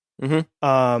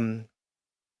 Mm-hmm.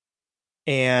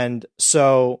 And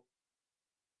so,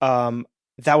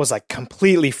 that was like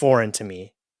completely foreign to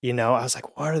me. You know, I was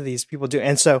like, what are these people doing?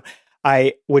 And so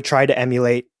I would try to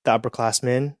emulate the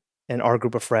upperclassmen, and our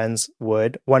group of friends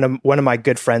would. One of my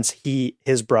good friends,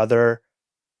 his brother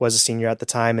was a senior at the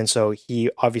time, and so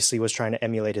he obviously was trying to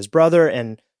emulate his brother,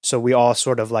 and so we all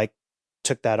sort of like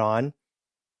took that on.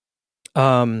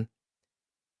 And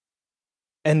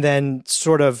then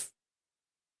sort of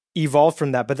evolved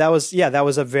from that. But that was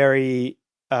a very,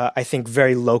 I think,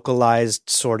 very localized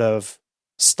sort of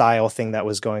style thing that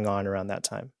was going on around that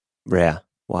time. Yeah.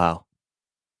 Wow.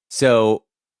 So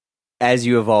as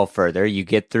you evolve further, you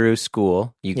get through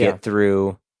school, get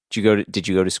through, did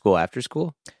you go to school after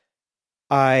school?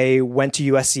 I went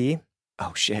to USC.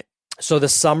 Oh shit. So the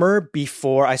summer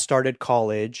before I started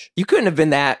college. You couldn't have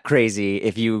been that crazy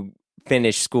if you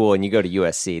finished school and you go to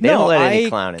USC. They don't let any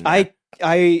clown in there.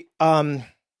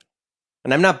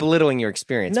 And I'm not belittling your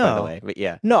experience, by the way, but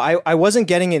yeah. No, I wasn't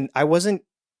getting in. I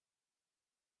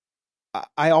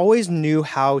always knew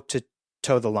how to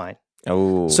toe the line.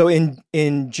 Oh. So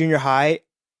in junior high,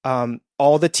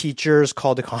 all the teachers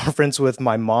called a conference with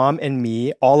my mom and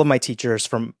me, all of my teachers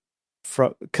from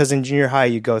because in junior high,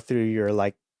 you go through your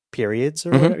like periods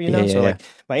or whatever, you know? Like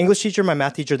my English teacher, my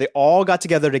math teacher, they all got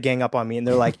together to gang up on me, and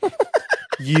they're like,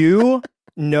 you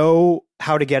know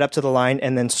how to get up to the line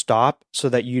and then stop so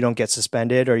that you don't get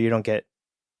suspended or you don't get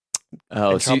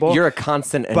in trouble. You're a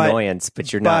constant annoyance,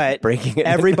 but you're not breaking it.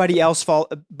 Everybody else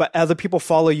but other people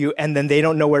follow you, and then they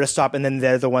don't know where to stop, and then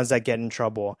they're the ones that get in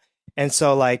trouble. And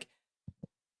so like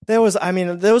it was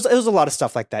a lot of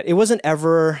stuff like that. It wasn't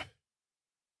ever,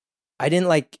 I didn't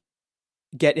like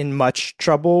get in much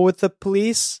trouble with the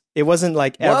police. It wasn't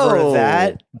like ever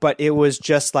that, but it was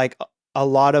just like a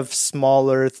lot of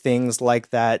smaller things like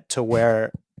that to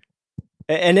where,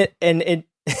 and it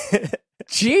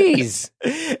jeez.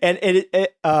 And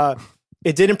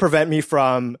it didn't prevent me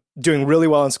from doing really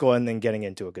well in school and then getting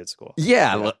into a good school.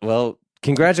 Yeah. Well,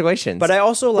 congratulations. But I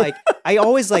also like,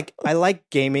 I like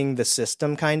gaming the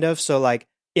system kind of. So like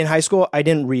in high school, I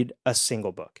didn't read a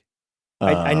single book.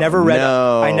 I never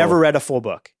read a full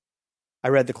book. I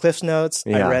read the Cliffs Notes.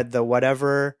 Yeah. I read the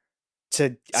whatever.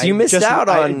 You missed out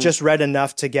on. I just read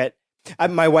enough to get.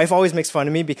 My wife always makes fun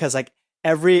of me because like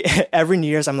every New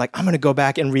Year's I'm like, I'm gonna go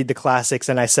back and read the classics,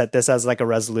 and I set this as like a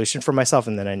resolution for myself,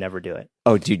 and then I never do it.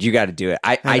 Oh, dude, you got to do it.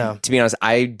 I to be honest,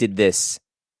 I did this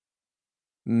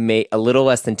a little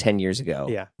less than 10 years ago.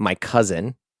 Yeah, my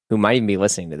cousin, who might even be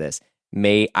listening to this,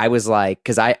 I was like,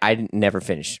 because I never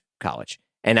finished college.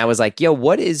 And I was like, yo,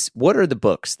 what are the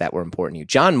books that were important to you?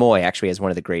 John Moy actually has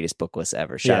one of the greatest book lists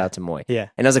ever. Shout out to Moy. Yeah.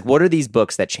 And I was like, what are these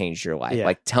books that changed your life? Yeah.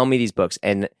 Like, tell me these books.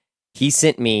 And he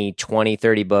sent me 20,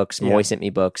 30 books. Yeah. Moy sent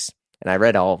me books. And I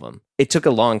read all of them. It took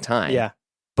a long time. Yeah.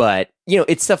 But,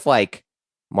 it's stuff like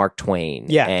Mark Twain.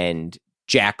 Yeah. And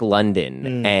Jack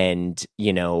London. And,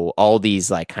 all these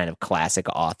like kind of classic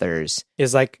authors.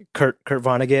 Is like Kurt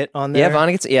Vonnegut on there? Yeah,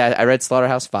 Vonnegut's. Yeah, I read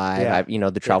Slaughterhouse-Five. Yeah.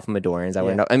 The Trowel-from-Adorns.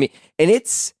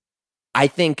 I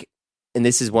think, and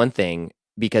this is one thing,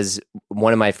 because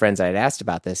one of my friends I had asked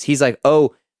about this, he's like, I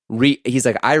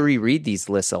reread these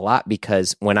lists a lot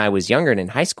because when I was younger and in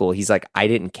high school, he's like, I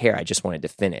didn't care. I just wanted to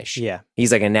finish. Yeah.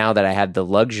 He's like, and now that I have the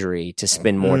luxury to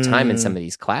spend more time in some of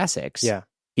these classics, yeah.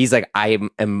 He's like, I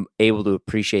am able to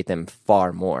appreciate them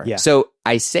far more. Yeah. So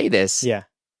I say this yeah.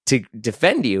 to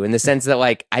defend you in the sense that,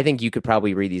 like, I think you could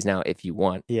probably read these now if you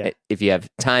want. Yeah. If you have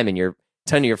time in your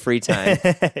ton of your free time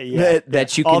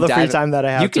that you can all the free time that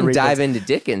I have. You can dive into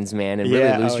Dickens, man, and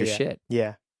really lose your shit.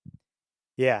 Yeah.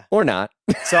 Yeah. Or not.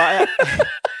 So I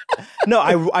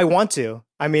want to.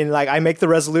 I mean, like, I make the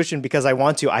resolution because I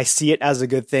want to. I see it as a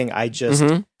good thing. I just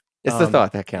it's the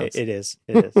thought that counts. It is.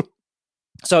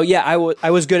 So yeah, I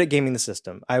was good at gaming the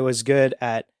system. I was good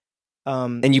at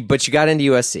But you got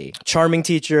into USC. Charming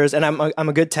teachers, and I'm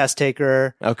a good test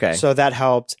taker. Okay. So that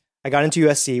helped. I got into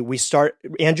USC.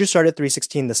 Andrew started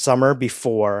 316 the summer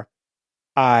before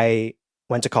I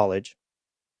went to college.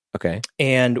 Okay.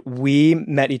 And we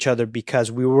met each other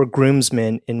because we were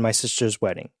groomsmen in my sister's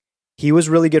wedding. He was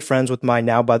really good friends with my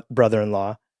now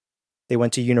brother-in-law. They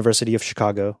went to University of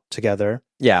Chicago together.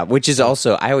 Yeah, which is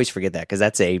also, I always forget that because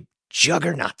that's a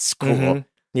juggernaut school. Mm-hmm.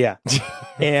 Yeah.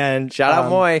 And shout out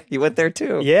Moy. You went there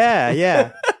too.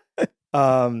 Yeah.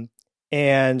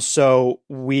 And so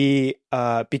we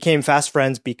became fast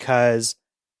friends because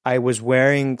I was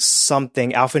wearing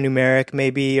something, alphanumeric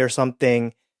maybe or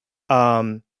something.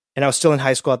 And I was still in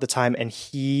high school at the time. And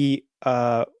he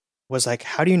was like,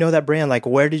 how do you know that brand? Like,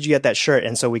 where did you get that shirt?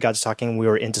 And so we got to talking and we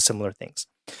were into similar things.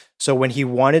 So when he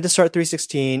wanted to start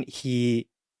 316, he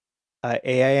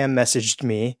AIM messaged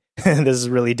me. This is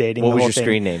really dating. What was your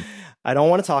screen name? I don't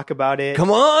want to talk about it.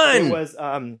 Come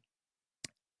on.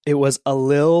 It was a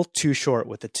little too short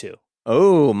with the 2.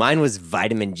 Oh, mine was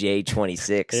Vitamin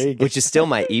J26, which is still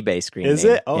my eBay screen name. Is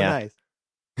it? Oh, yeah.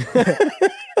 Nice.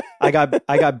 I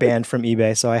got banned from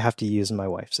eBay, so I have to use my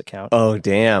wife's account. Oh,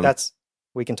 damn.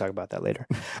 We can talk about that later.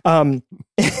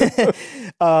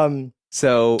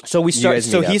 So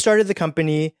he started the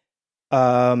company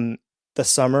the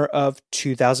summer of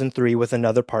 2003 with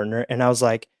another partner, and I was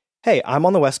like, hey, I'm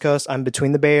on the West Coast. I'm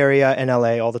between the Bay Area and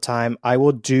LA all the time. I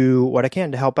will do what I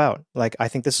can to help out. Like, I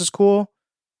think this is cool.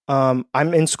 I'm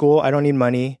in school. I don't need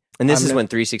money. And this is when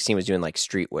 316 was doing like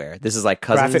streetwear. This is like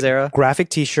Cousins era? Graphic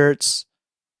t-shirts,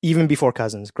 even before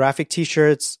Cousins. Graphic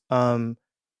t-shirts,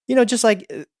 just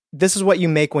like, this is what you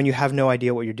make when you have no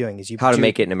idea what you're doing. How to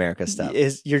make it in America stuff.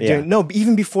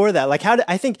 Even before that, like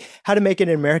I think how to make it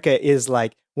in America is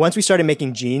like, once we started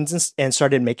making jeans and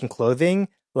started making clothing,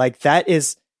 like that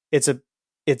is,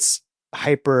 it's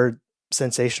hyper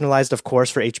sensationalized, of course,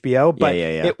 for HBO, but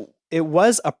it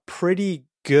was a pretty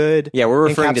good we're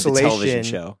referring to the television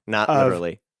show, not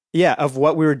literally. Yeah, of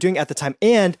what we were doing at the time.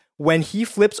 And when he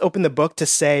flips open the book to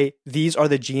say, these are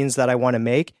the jeans that I want to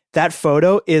make, that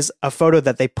photo is a photo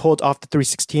that they pulled off the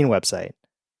 316 website.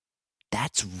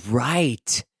 That's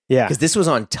right. Yeah. Because this was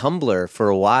on Tumblr for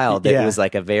a while. That was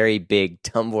like a very big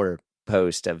Tumblr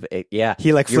post of it. Yeah.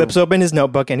 He flips open his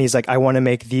notebook and he's like, I want to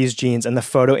make these jeans. And the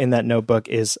photo in that notebook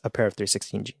is a pair of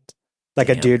 316 jeans. Like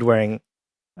a dude wearing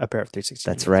a pair of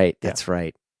 316 That's jeans. right. That's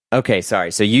right. Okay,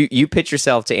 sorry. So you pitch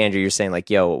yourself to Andrew. You're saying like,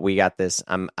 "Yo, we got this.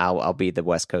 I'll be the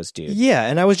West Coast dude." Yeah,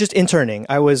 and I was just interning.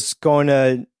 I was going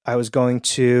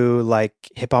to like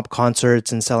hip hop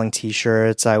concerts and selling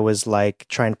T-shirts. I was like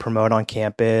trying to promote on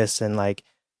campus, and like,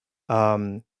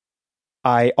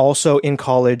 I also in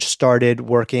college started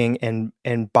working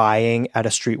and buying at a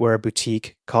streetwear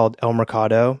boutique called El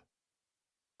Mercado.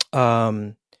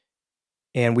 And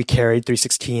we carried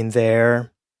 316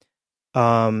 there.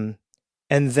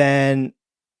 And then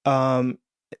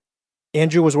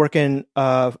Andrew was working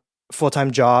a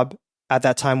full-time job at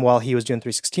that time while he was doing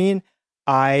 316.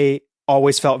 I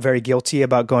always felt very guilty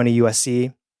about going to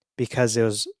USC because it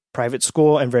was private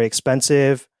school and very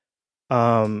expensive.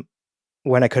 When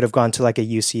I could have gone to like a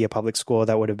UC, a public school,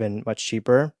 that would have been much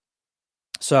cheaper.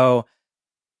 So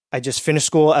I just finished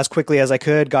school as quickly as I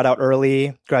could, got out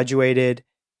early, graduated,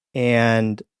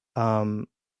 and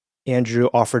Andrew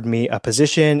offered me a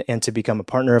position and to become a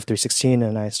partner of 316,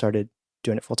 and I started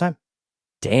doing it full time.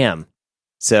 Damn.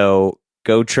 So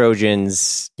go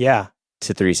Trojans. Yeah.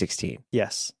 To 316.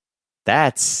 Yes.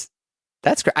 That's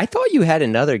great. I thought you had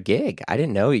another gig. I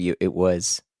didn't know it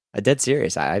was a dead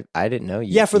serious. I didn't know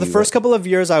you. Yeah. For the first couple of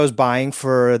years I was buying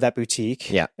for that boutique.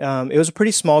 Yeah. It was a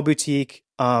pretty small boutique.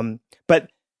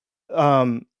 But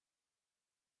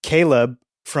Caleb,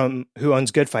 who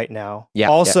owns Good Fight now. Yeah.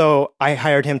 Also, I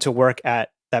hired him to work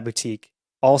at that boutique.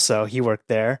 Also, he worked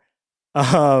there,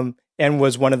 and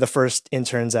was one of the first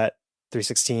interns at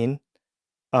 316.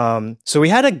 So we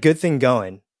had a good thing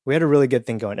going. We had a really good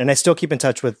thing going, and I still keep in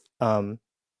touch with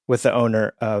the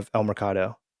owner of El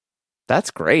Mercado.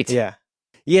 That's great. Yeah.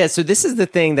 Yeah. So this is the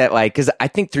thing that like, because I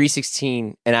think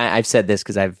 316, and I've said this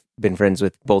because I've been friends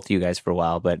with both you guys for a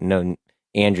while, but known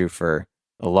Andrew for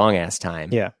a long ass time.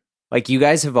 Yeah. Like you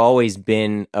guys have always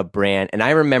been a brand. And I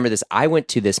remember this. I went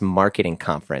to this marketing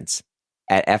conference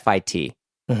at FIT,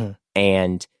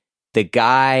 and the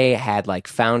guy had like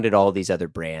founded all these other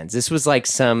brands. This was like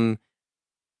some,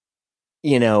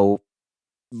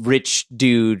 rich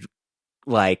dude,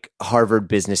 like Harvard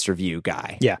Business Review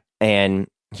guy. Yeah. And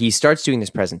he starts doing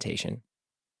this presentation,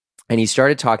 and he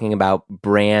started talking about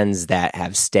brands that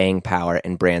have staying power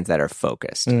and brands that are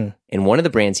focused. And one of the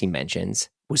brands he mentions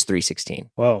was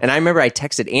 316. Whoa. And I remember I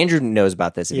texted, Andrew knows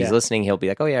about this. If he's listening, he'll be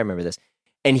like, oh yeah, I remember this.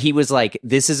 And he was like,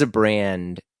 this is a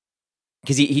brand,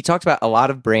 because he talked about a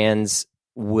lot of brands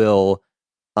will,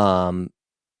 I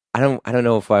don't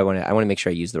know if I want to make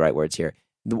sure I use the right words here.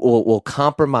 Will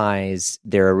compromise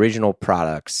their original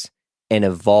products and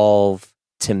evolve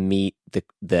to meet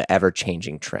the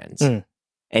ever-changing trends.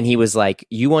 And he was like,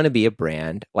 you want to be a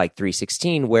brand like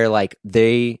 316 where like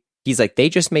he's like, they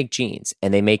just make jeans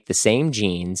and they make the same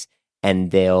jeans,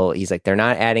 and he's like, they're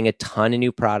not adding a ton of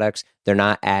new products. They're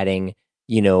not adding,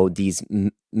 these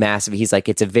massive, he's like,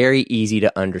 it's a very easy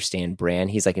to understand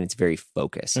brand. He's like, and it's very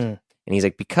focused. And he's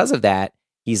like, because of that,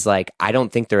 he's like, I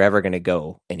don't think they're ever going to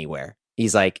go anywhere.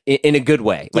 He's like, in a good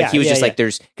way. Like he was just like,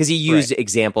 because he used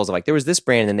examples of like, there was this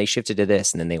brand and then they shifted to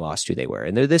this and then they lost who they were.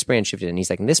 And this brand shifted and he's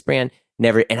like, and this brand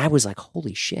never, and I was like,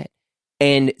 holy shit.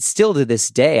 And still to this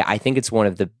day, I think it's one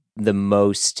of the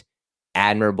most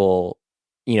admirable,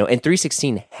 and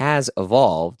 316 has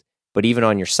evolved, but even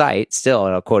on your site still,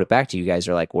 and I'll quote it back to you guys,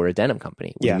 are like, we're a denim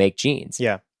company. We make jeans.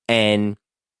 Yeah. And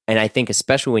I think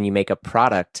especially when you make a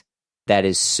product that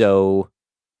is so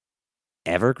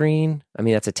evergreen, I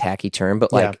mean, that's a tacky term,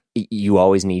 but like you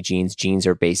always need jeans. Jeans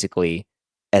are basically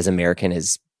as American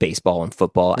as baseball and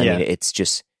football. I mean, it's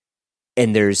just,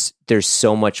 and there's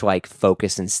so much like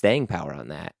focus and staying power on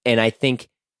that. And I think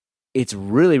it's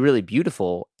really, really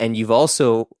beautiful. And you've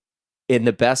also, in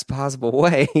the best possible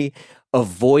way,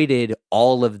 avoided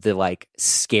all of the like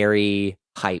scary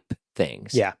hype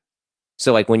things. Yeah.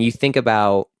 So like when you think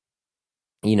about,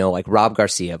 like Rob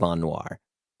Garcia of On Noir,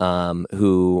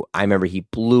 who I remember he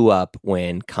blew up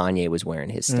when Kanye was wearing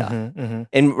his stuff.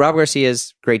 And Rob Garcia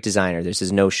is a great designer.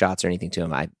 There's no shots or anything to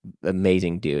him.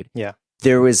 Amazing dude. Yeah.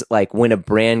 There was like when a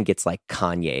brand gets like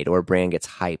Kanye'd or a brand gets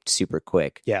hyped super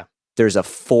quick. Yeah. There's a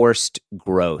forced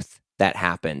growth that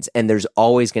happens, and there's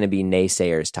always going to be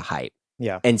naysayers to hype.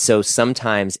 Yeah. And so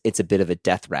sometimes it's a bit of a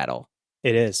death rattle.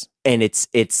 It is. And it's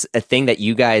a thing that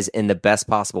you guys in the best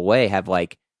possible way have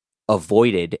like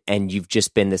avoided, and you've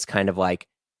just been this kind of like,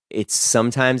 it's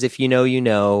sometimes if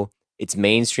it's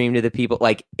mainstream to the people,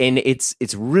 like, and it's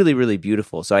really, really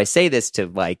beautiful. So I say this to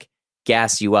like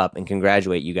gas you up and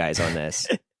congratulate you guys on this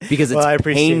because it's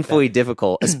painfully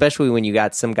difficult, especially when you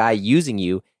got some guy using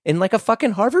you in like a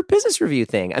fucking Harvard Business Review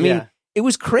thing. I mean, it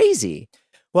was crazy.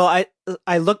 Well,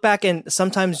 I look back and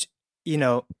sometimes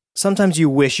you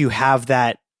wish you have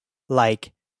that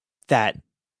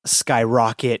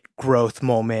skyrocket growth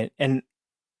moment, and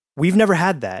we've never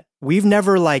had that. We've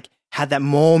never like had that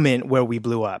moment where we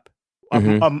blew up.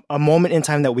 A moment in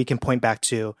time that we can point back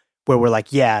to where we're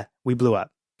like, yeah, we blew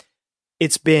up.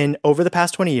 It's been over the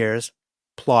past 20 years,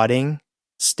 plodding,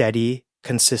 steady,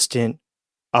 consistent,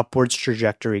 upwards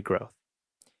trajectory growth.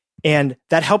 And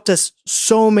that helped us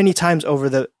so many times over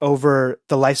the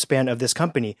lifespan of this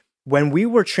company. When we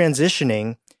were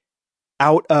transitioning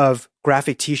out of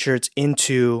graphic t-shirts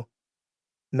into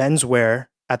menswear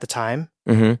at the time,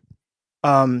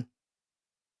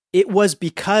 it was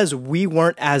because we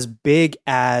weren't as big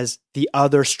as the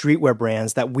other streetwear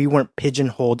brands that we weren't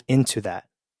pigeonholed into that.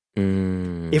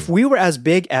 If we were as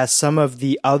big as some of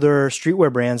the other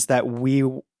streetwear brands that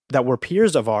were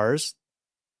peers of ours,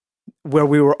 where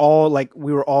we were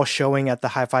all showing at the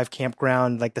High Five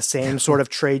Campground, like the same sort of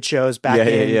trade shows back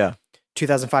in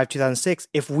 2005, 2006.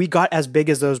 If we got as big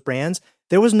as those brands,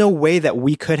 there was no way that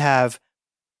we could have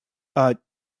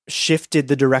shifted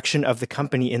the direction of the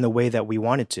company in the way that we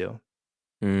wanted to.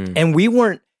 And we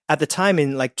weren't, at the time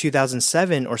in like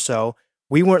 2007 or so,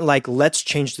 we weren't like, let's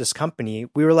change this company.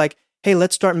 We were like, hey,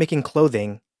 let's start making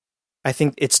clothing. I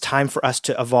think it's time for us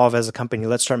to evolve as a company.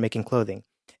 Let's start making clothing.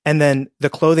 And then the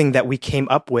clothing that we came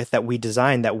up with, that we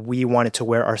designed, that we wanted to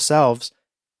wear ourselves,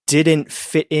 didn't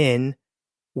fit in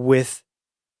with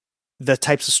the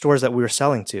types of stores that we were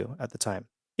selling to at the time.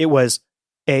 It was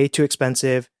A, too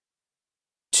expensive,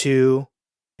 too,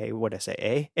 what did I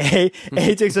say?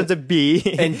 A, too expensive, B,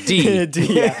 and D.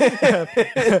 D,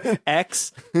 yeah.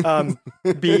 X,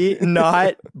 B,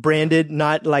 not branded,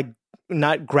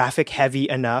 not graphic heavy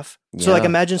enough. Yeah. So like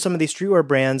imagine some of these streetwear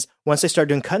brands, once they start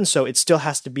doing cut and sew, it still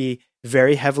has to be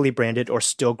very heavily branded or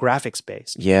still graphics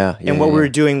based. Yeah. And what we were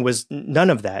doing was none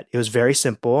of that. It was very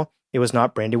simple. It was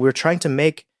not branded. We were trying to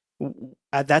make,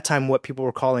 at that time, what people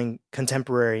were calling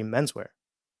contemporary menswear.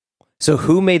 So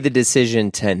who made the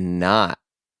decision to not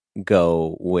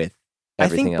go with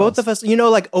everything else? I think both of us,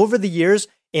 like over the years,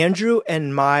 Andrew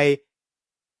and my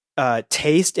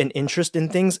taste and interest in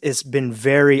things has been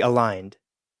very aligned.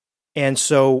 And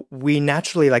so we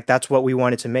naturally, like, that's what we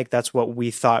wanted to make. That's what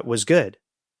we thought was good.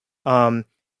 And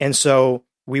so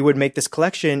we would make this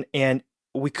collection, and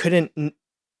we couldn't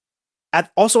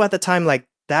also at the time, like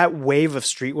that wave of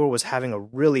streetwear was having a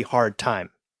really hard time.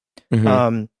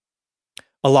 Mm-hmm.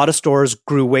 A lot of stores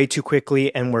grew way too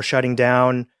quickly and were shutting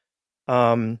down.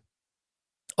 A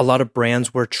lot of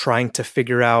brands were trying to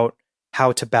figure out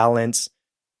how to balance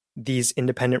these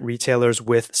independent retailers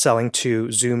with selling to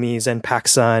Zoomies and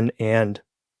PacSun and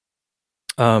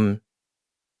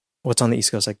what's on the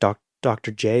East Coast, like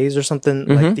Dr. J's or something,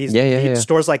 Mm-hmm. like these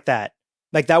stores like that.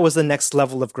 Like that was the next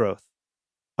level of growth.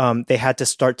 They had to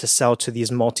start to sell to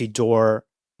these multi-door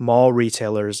mall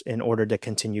retailers in order to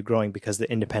continue growing because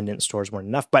the independent stores weren't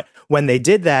enough. But when they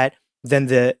did that, then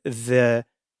the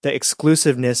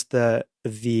exclusiveness, the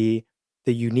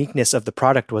uniqueness of the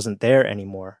product wasn't there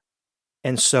anymore.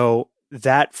 And so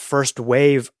that first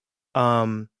wave,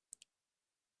 it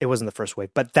wasn't the first wave,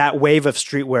 but that wave of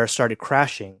streetwear started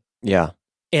crashing. Yeah.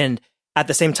 And at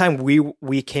the same time,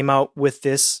 we came out with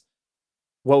this,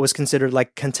 what was considered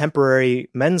like contemporary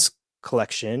men's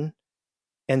collection.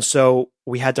 And so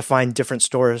we had to find different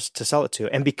stores to sell it to.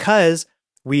 And because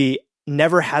we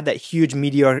never had that huge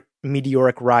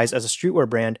meteoric rise as a streetwear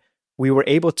brand, we were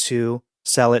able to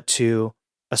sell it to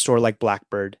a store like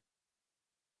Blackbird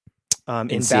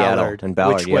in Ballard,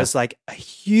 which was like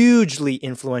hugely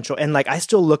influential. And like I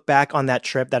still look back on that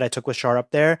trip that I took with Shar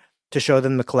up there to show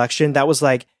them the collection. That was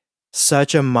like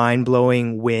such a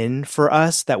mind-blowing win for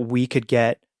us that we could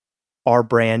get our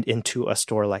brand into a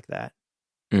store like that.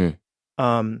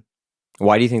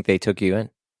 Why do you think they took you in?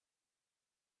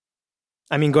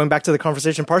 I mean, going back to the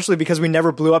conversation, partially because we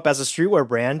never blew up as a streetwear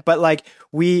brand, but like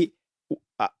I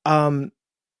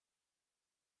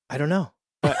don't know.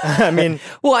 I mean,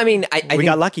 I we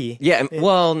got lucky. Yeah.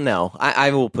 Well, no,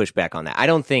 I will push back on that. I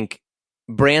don't think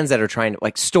brands that are trying to,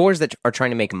 like stores that are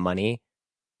trying to make money,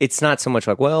 it's not so much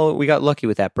like, well, we got lucky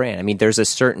with that brand. I mean, there's a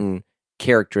certain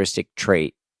characteristic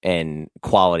trait and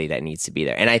quality that needs to be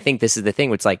there. And I think this is the thing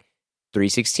where it's like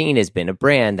 3sixteen has been a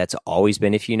brand that's always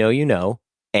been, if you know, you know.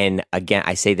 And again,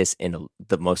 I say this in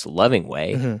the most loving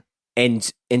way.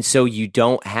 Mm-hmm. And so you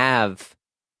don't have,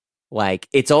 like,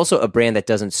 it's also a brand that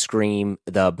doesn't scream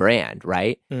the brand,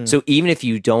 right? So even if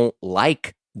you don't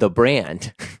like the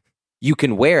brand, you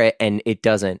can wear it and it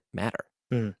doesn't matter.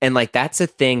 And like, that's a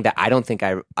thing that I don't think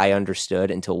I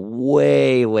understood until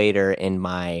way later in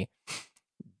my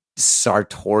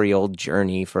sartorial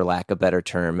journey, for lack of a better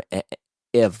term,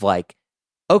 of like,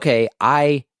 okay,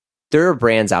 there are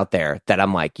brands out there that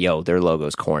I'm like, yo, their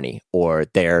logo's corny or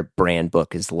their brand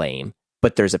book is lame,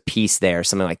 but there's a piece there,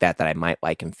 something like that I might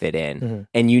like and fit in. Mm-hmm.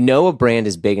 And you know a brand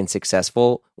is big and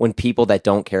successful when people that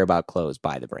don't care about clothes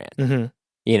buy the brand. Mm-hmm.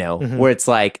 You know, where it's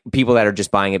like people that are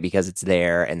just buying it because it's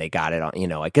there and they got it on, you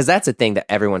know, because that's a thing that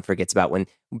everyone forgets about when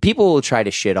people will try to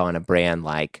shit on a brand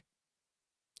like,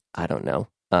 I don't know,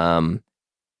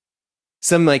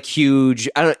 some like huge,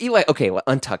 I don't know, like, okay, well,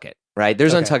 Untuck It, right?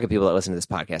 There's Untuck It people that listen to this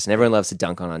podcast and everyone loves to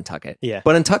dunk on Untuck It. Yeah.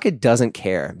 But Untuck It doesn't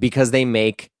care because they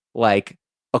make like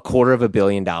 $250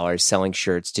 million selling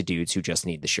shirts to dudes who just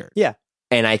need the shirt. Yeah.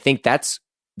 And I think that's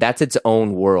its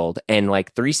own world. And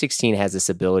like 3sixteen has this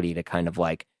ability to kind of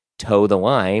like toe the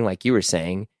line, like you were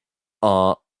saying,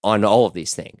 on all of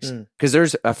these things. Because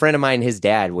there's a friend of mine, his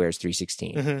dad wears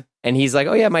 3sixteen. And he's like,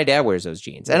 oh yeah, my dad wears those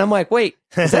jeans. And I'm like, wait,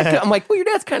 is that I'm like, well, your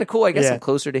dad's kind of cool. I guess I'm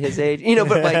closer to his age, you know,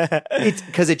 but like, it's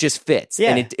because it just fits.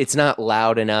 Yeah. And it's not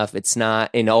loud enough. It's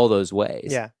not in all those ways.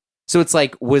 Yeah. So it's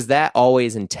like, was that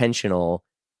always intentional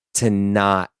to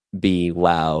not be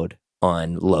loud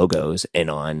on logos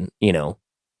and on, you know?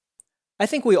 I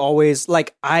think we always,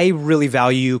 like, I really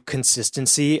value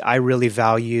consistency. I really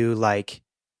value, like,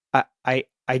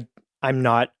 I'm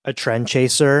not a trend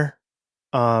chaser.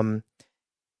 And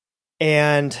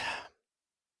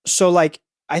so, like,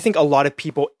 I think a lot of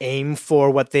people aim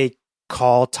for what they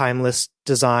call timeless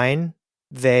design.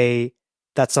 That's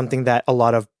something that a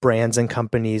lot of brands and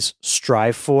companies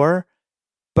strive for.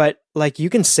 But like, you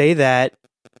can say that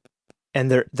and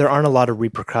there aren't a lot of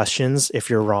repercussions if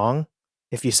you're wrong.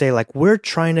 If you say like, we're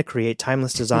trying to create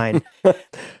timeless design,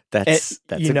 that's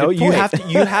you know, you have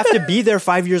to be there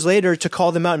 5 years later to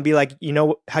call them out and be like, you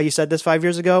know how you said this 5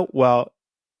 years ago? Well,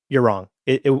 you're wrong.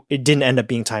 It didn't end up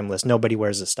being timeless. Nobody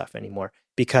wears this stuff anymore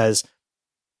because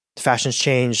fashion's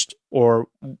changed or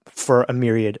for a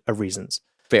myriad of reasons.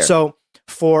 Fair. So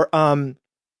for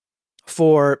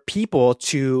people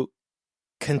to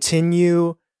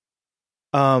continue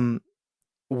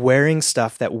wearing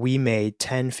stuff that we made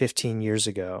 10, 15 years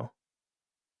ago,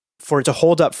 for it to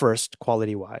hold up first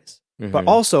quality wise, but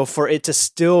also for it to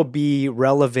still be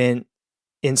relevant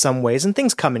in some ways, and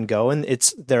things come and go and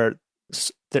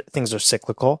things are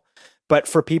cyclical, but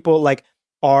for people like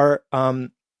our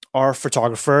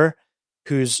photographer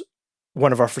who's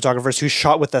one of our photographers who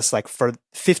shot with us like for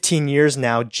 15 years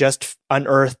now, just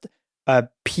unearthed a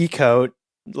pea coat,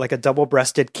 like a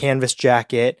double-breasted canvas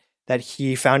jacket that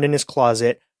he found in his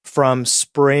closet from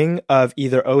spring of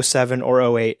either '07 or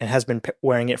 '08 and has been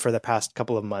wearing it for the past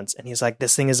couple of months. And he's like,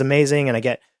 this thing is amazing. And I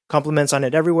get compliments on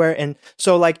it everywhere. And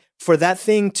so like for that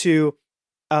thing to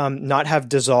not have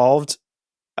dissolved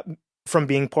from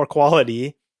being poor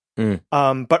quality,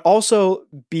 but also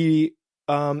be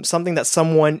something that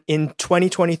someone in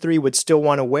 2023 would still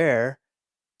want to wear,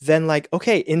 then like,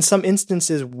 okay, in some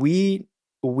instances, we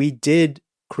did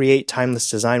create timeless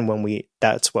design when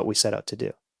that's what we set out to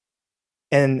do.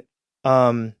 And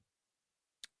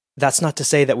that's not to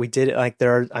say that we did it like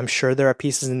I'm sure there are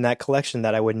pieces in that collection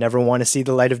that I would never want to see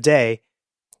the light of day.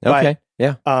 Okay.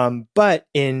 Yeah. But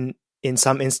in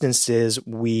some instances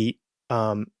we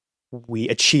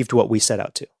achieved what we set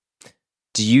out to.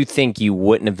 Do you think you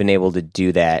wouldn't have been able to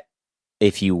do that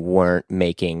if you weren't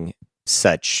making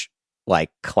such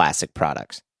like classic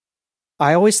products?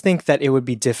 I always think that it would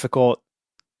be difficult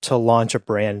to launch a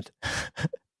brand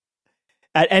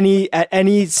at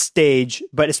any stage,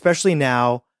 but especially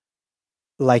now,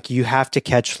 like you have to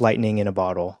catch lightning in a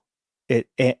bottle.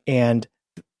 And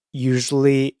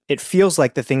usually it feels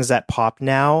like the things that pop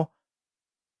now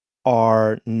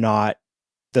are not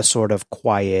the sort of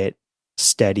quiet,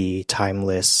 steady,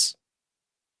 timeless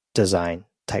design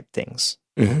type things.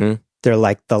 Mm-hmm. They're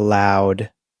like the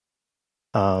loud,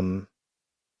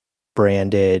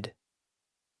 branded,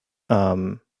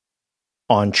 on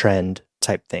trend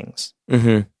type things.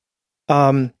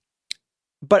 Mm-hmm.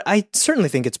 But I certainly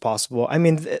think it's possible. I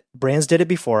mean, brands did it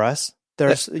before us.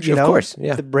 There's, of course,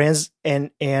 yeah. The brands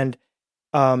and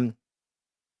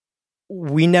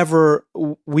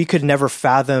we could never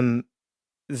fathom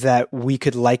that we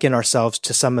could liken ourselves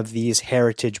to some of these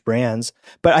heritage brands.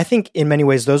 But I think in many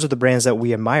ways, those are the brands that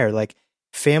we admire, like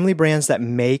family brands that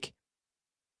make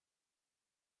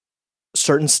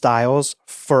certain styles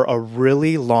for a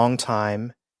really long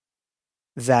time,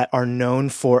 that are known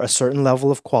for a certain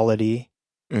level of quality,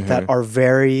 that are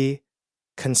very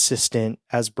consistent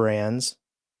as brands.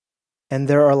 And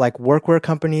there are like workwear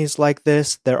companies like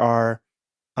this. There are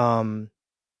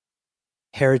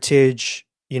heritage,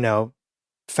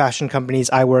 fashion companies,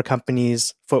 eyewear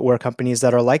companies, footwear companies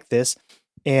that are like this.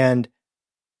 And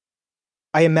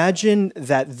I imagine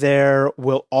that there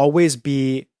will always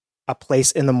be a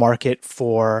place in the market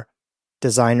for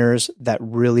designers that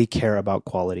really care about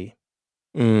quality.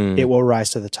 It will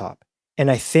rise to the top.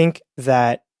 And I think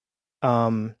that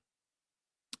it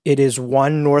is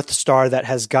one North Star that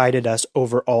has guided us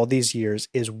over all these years,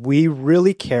 is we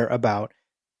really care about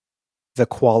the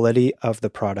quality of the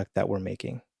product that we're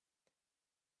making.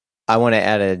 I want to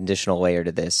add an additional layer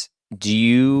to this. Do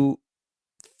you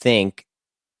think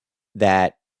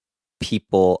that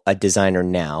a designer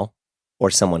now,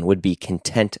 or someone would be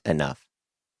content enough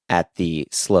at the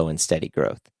slow and steady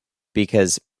growth?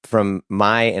 Because from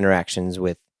my interactions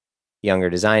with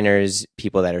younger designers,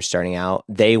 people that are starting out,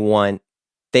 they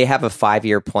have a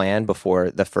 5-year plan before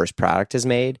the first product is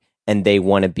made, and they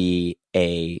want to be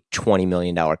a $20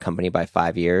 million company by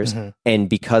 5 years. Mm-hmm. And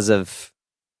because of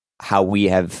how we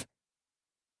have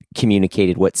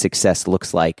communicated what success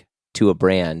looks like to a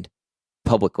brand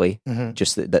publicly,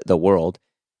 just the world,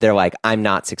 they're like, I'm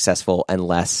not successful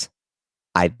unless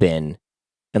I'm a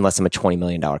 $20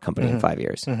 million company in 5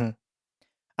 years. Mm-hmm.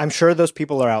 I'm sure those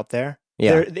people are out there.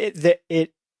 Yeah.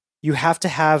 You have to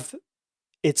have,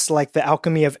 it's like the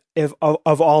alchemy of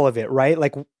all of it, right?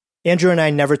 Like Andrew and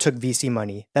I never took VC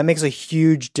money. That makes a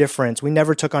huge difference. We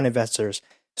never took on investors.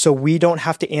 So we don't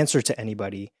have to answer to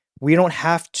anybody. We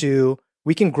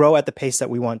can grow at the pace that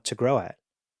we want to grow at.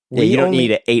 You don't need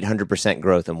an 800%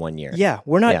 growth in 1 year. Yeah.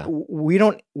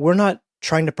 We're not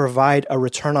trying to provide a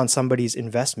return on somebody's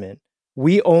investment.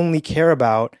 We only care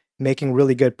about making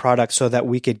really good products so that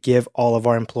we could give all of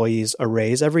our employees a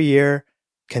raise every year,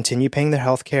 continue paying their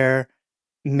healthcare,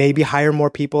 maybe hire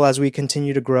more people as we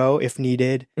continue to grow if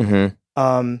needed.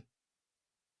 Mm-hmm.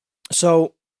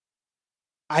 So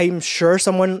I'm sure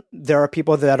there are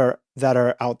people that are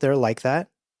out there like that.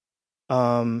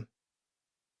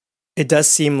 It does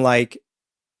seem like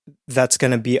that's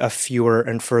going to be a fewer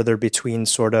and further between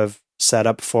sort of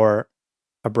setup for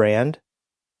a brand.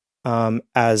 And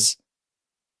I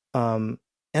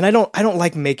don't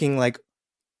like making like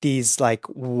these like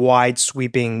wide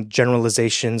sweeping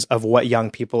generalizations of what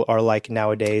young people are like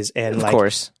nowadays. And of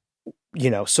course,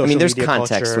 social there's media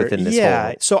context culture. within this.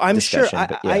 Yeah. So I'm sure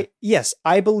I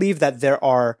believe that there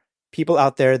are people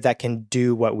out there that can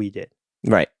do what we did.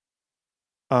 Right.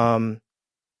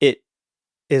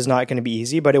 is not going to be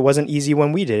easy, but it wasn't easy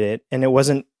when we did it, and it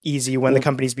wasn't easy when the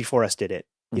companies before us did it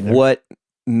either. What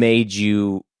made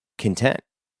you content?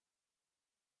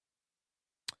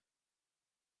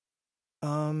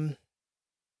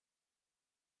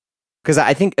 Because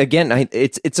I think, again,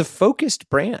 it's a focused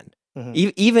brand.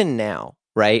 Even now,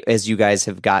 right? As you guys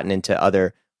have gotten into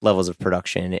other levels of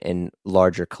production and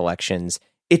larger collections,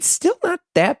 it's still not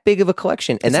that big of a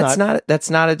collection, and that's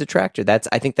not a detractor.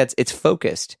 I think it's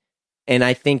focused, and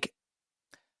I think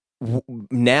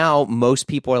now most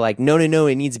people are like, no,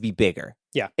 it needs to be bigger.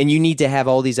 Yeah, and you need to have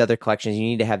all these other collections. You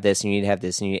need to have this, and you need to have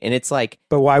this, and it's like,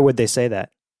 but why would they say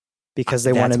that? Because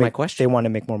they want to make question. They want to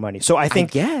make more money. So I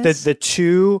think the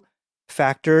two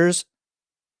factors,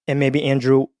 and maybe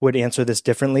Andrew would answer this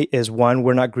differently, is one,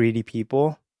 we're not greedy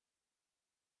people.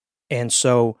 And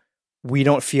so we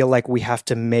don't feel like we have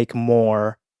to make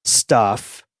more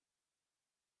stuff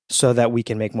so that we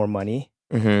can make more money.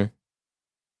 Mm-hmm.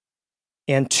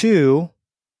 And two,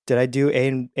 did I do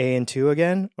A and two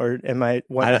again? Or am I?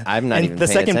 I'm not even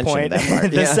paying attention to that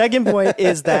part. The second point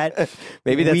is that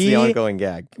maybe that's the ongoing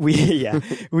gag.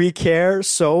 We care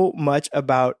so much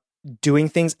about doing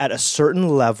things at a certain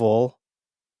level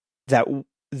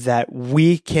that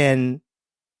we can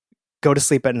go to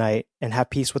sleep at night and have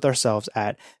peace with ourselves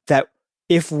at, that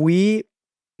if we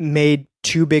made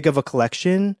too big of a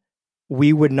collection,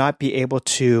 we would not be able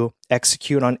to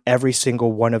execute on every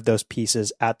single one of those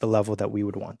pieces at the level that we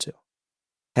would want to.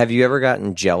 Have you ever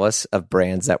gotten jealous of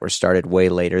brands that were started way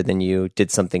later than you,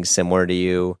 did something similar to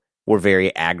you, were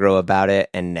very aggro about it,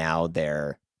 and now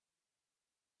they're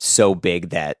so big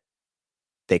that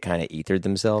they kind of ethered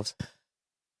themselves?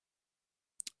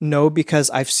 No,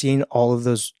 because I've seen all of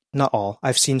those, not all,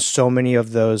 I've seen so many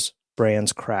of those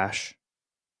brands crash.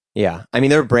 Yeah. I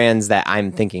mean, there are brands that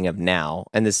I'm thinking of now,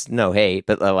 and this, no hate,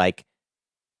 but like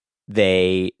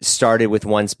they started with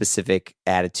one specific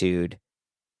attitude.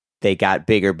 They got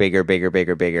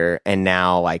bigger, and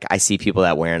now like I see people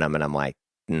that wearing them, and I'm like,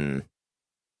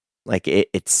 like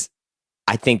it's.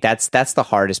 I think that's the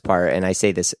hardest part, and I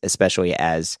say this especially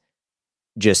as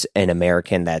just an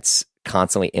American that's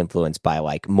constantly influenced by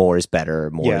like more is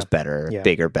better,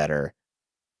 bigger, better.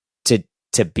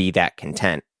 To be that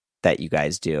content that you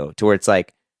guys do, to where it's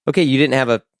like, okay, you didn't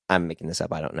have I'm making this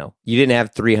up, I don't know. You didn't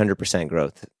have 300%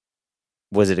 growth.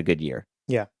 Was it a good year?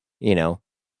 Yeah. You know?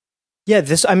 Yeah,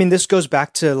 this goes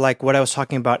back to like what I was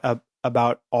talking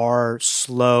about our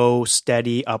slow,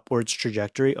 steady upwards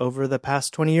trajectory over the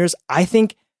past 20 years. I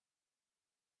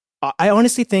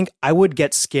honestly think I would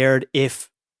get scared if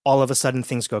all of a sudden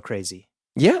things go crazy.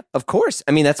 Yeah, of course.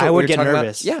 I mean, that's what I would get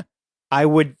nervous. About. Yeah.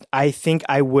 I think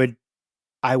I would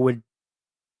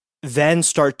then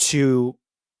start to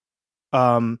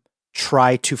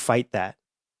try to fight that.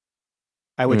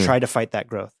 I would try to fight that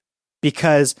growth,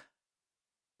 because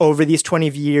over these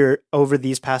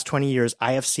past 20 years,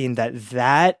 I have seen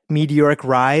that meteoric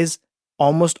rise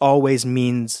almost always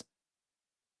means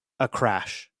a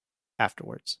crash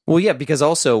afterwards. Well, yeah, because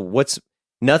also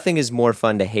nothing is more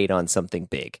fun to hate on something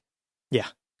big. Yeah.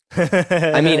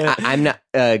 I mean, I'm not,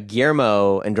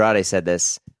 Guillermo Andrade said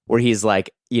this, where he's like,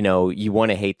 you know, you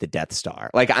want to hate the Death Star.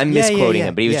 Like, I'm misquoting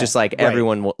him, but he was just like,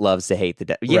 everyone loves to hate the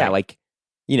Death. Yeah, like,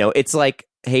 you know, it's like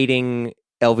hating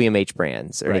LVMH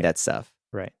brands or any of that stuff.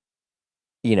 Right.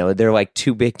 You know, they're like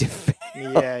too big to fail.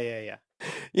 Yeah.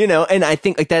 You know, and I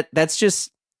think like that's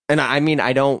just, and I mean,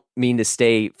 I don't mean to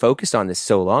stay focused on this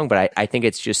so long, but I think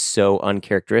it's just so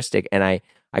uncharacteristic. And I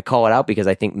call it out because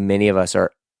I think many of us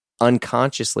are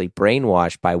unconsciously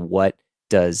brainwashed by what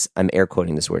does, I'm air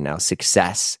quoting this word now,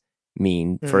 success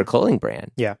mean for a clothing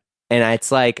brand. Yeah. And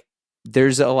it's like,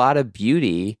 there's a lot of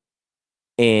beauty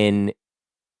in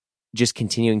just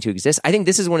continuing to exist. I think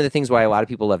this is one of the things why a lot of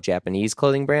people love Japanese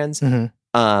clothing brands.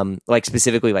 Like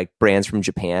specifically like brands from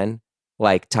Japan,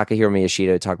 like Takahiro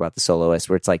Miyashita talk about the Soloist,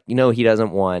 where it's like, you know, you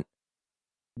don't want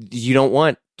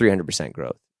 300%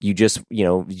 growth. You just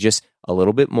a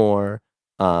little bit more.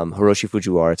 Hiroshi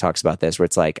Fujiwara talks about this, where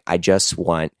it's like, I just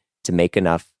want to make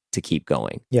enough to keep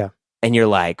going. Yeah. And you're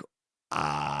like,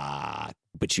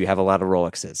 but you have a lot of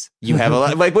Rolexes. You have a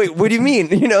lot, like, wait, what do you mean?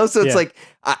 You know, so it's like,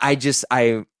 I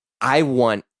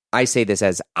say this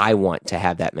as I want to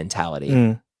have that mentality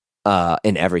in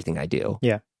everything I do.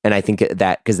 Yeah. And I think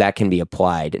that, because that can be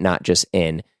applied not just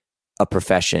in a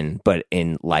profession, but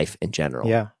in life in general.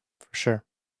 Yeah, for sure.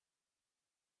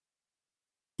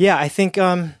 Yeah, I think,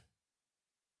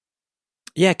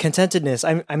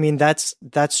 contentedness. I mean, that's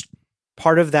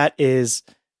part of that is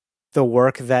the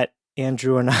work that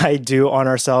Andrew and I do on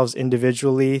ourselves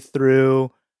individually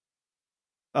through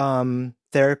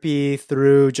therapy,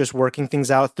 through just working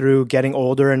things out, through getting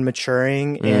older and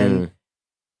maturing.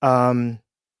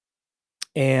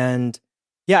 And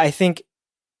yeah, I think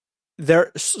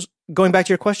going back to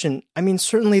your question, I mean,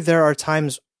 certainly there are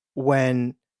times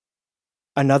when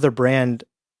another brand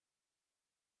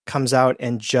comes out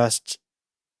and just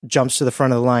jumps to the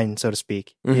front of the line, so to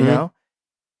speak, you know?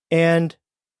 And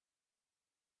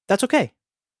that's okay.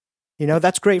 You know,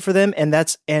 that's great for them. And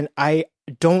I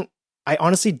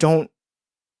honestly don't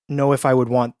know if I would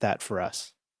want that for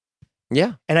us.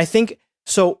 Yeah. And I think,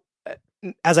 so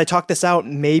as I talk this out,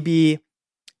 maybe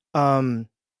some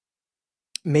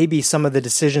of the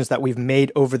decisions that we've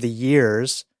made over the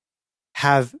years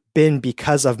have been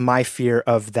because of my fear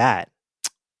of that.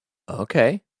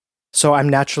 Okay. So I'm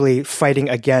naturally fighting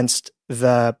against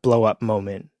the blow up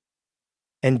moment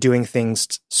and doing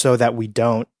things so that we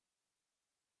don't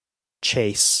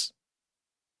chase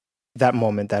that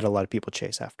moment that a lot of people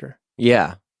chase after.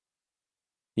 Yeah.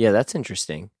 Yeah, that's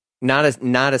interesting. Not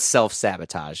a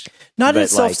self-sabotage. Not a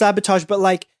self-sabotage, but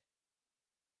like,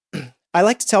 I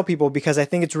like to tell people, because I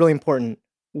think it's really important,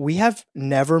 we have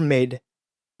never made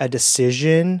a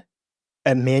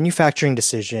manufacturing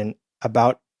decision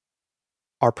about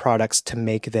our products to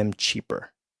make them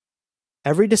cheaper.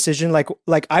 Every decision,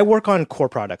 like I work on core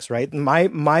products, right? My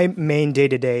main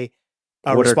day-to-day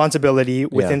responsibility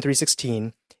within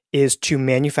 3sixteen is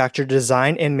to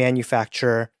design and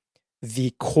manufacture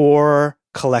the core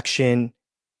collection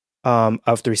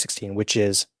of 3sixteen, which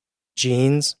is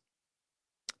jeans,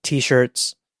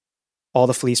 t-shirts, all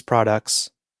the fleece products.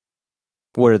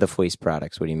 What are the fleece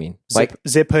products? What do you mean?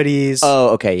 Zip hoodies.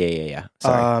 Oh, okay. Yeah.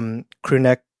 Sorry. Crew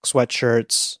neck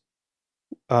sweatshirts.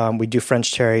 We do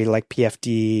French terry, like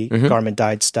PFD, garment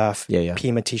dyed stuff. Yeah.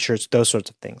 Pima t-shirts, those sorts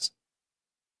of things.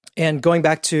 And going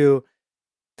back to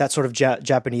that sort of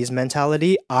Japanese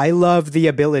mentality, I love the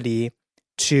ability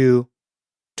to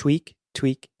tweak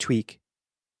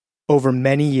over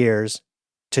many years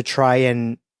to try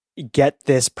and get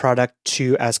this product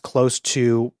to as close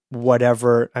to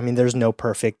whatever. I mean, there's no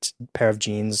perfect pair of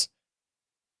jeans,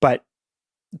 but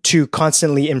to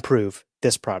constantly improve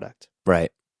this product.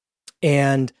 Right.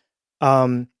 And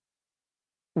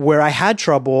where I had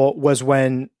trouble was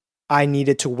when I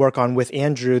needed to work on with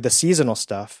Andrew the seasonal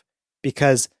stuff,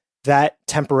 because that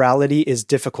temporality is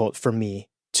difficult for me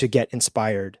to get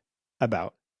inspired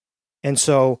about. And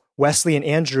so Wesley and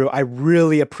Andrew, I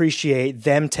really appreciate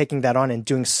them taking that on and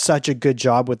doing such a good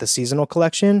job with the seasonal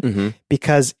collection,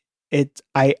 because it's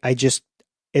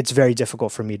very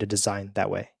difficult for me to design that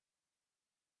way.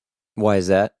 Why is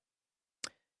that?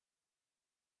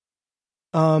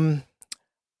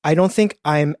 I don't think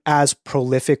I'm as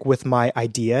prolific with my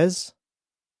ideas,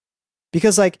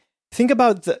 because like think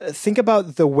about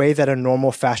the way that a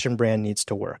normal fashion brand needs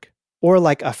to work, or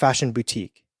like a fashion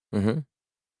boutique.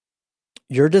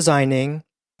 You're designing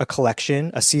a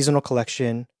collection, a seasonal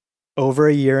collection, over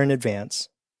a year in advance.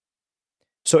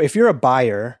 So if you're a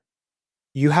buyer,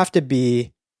 you have to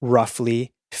be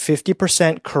roughly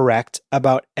 50% correct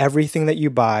about everything that you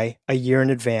buy a year in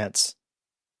advance.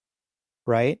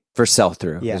 Right? For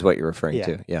sell-through is what you're referring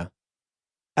to. Yeah.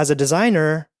 As a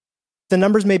designer, the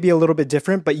numbers may be a little bit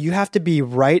different, but you have to be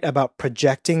right about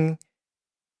projecting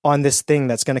on this thing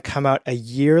that's going to come out a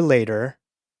year later,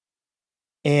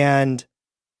 and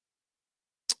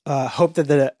hope that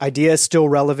the idea is still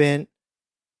relevant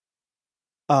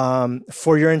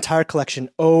for your entire collection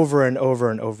over and over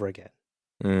and over again.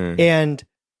 And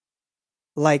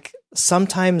like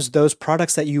sometimes those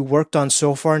products that you worked on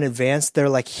so far in advance, they're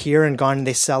like here and gone, and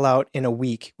they sell out in a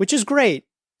week, which is great.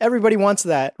 Everybody wants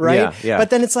that, right? Yeah. But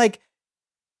then it's like,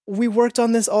 we worked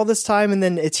on this all this time, and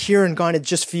then it's here and gone. It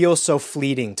just feels so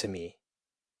fleeting to me.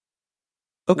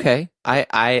 Okay.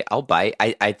 I'll buy.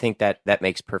 I think that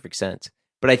makes perfect sense.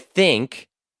 But I think,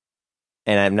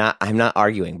 and I'm not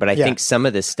arguing, but I think some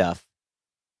of this stuff,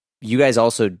 you guys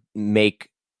also make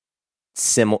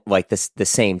like the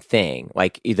same thing,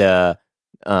 like either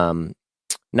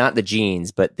not the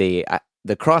jeans, but the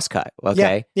crosscut.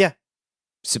 Okay. Yeah.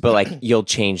 So, but like you'll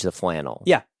change the flannel.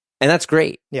 Yeah. And that's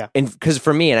great. Yeah. And because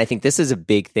for me, and I think this is a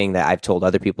big thing that I've told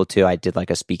other people too. I did like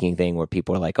a speaking thing where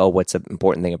people are like, oh, what's an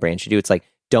important thing a brand should do? It's like,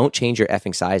 don't change your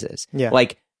effing sizes. Yeah.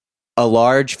 Like a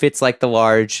large fits like the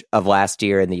large of last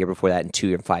year and the year before that and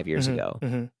 2 or 5 years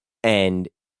ago. And,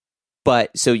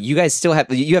 but so you guys still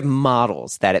have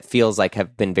models that it feels like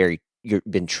have been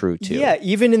been true to. Yeah.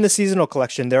 Even in the seasonal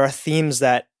collection, there are themes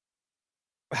that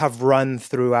have run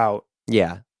throughout.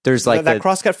 Yeah. There's like that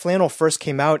crosscut flannel first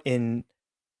came out in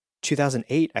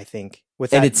 2008, I think.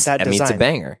 With that, and it's that design. I mean, it's a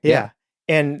banger. Yeah.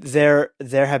 And there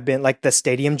have been like the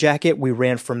stadium jacket we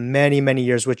ran for many, many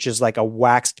years, which is like a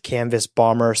waxed canvas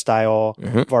bomber style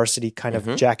varsity kind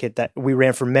of jacket that we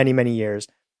ran for many, many years.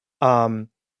 And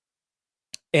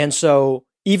so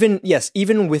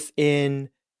even within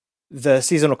the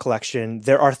seasonal collection,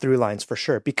 there are through lines for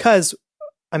sure, because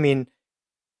I mean,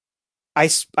 I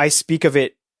speak of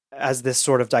it as this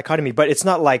sort of dichotomy, but it's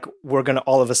not like we're going to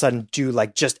all of a sudden do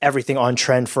like just everything on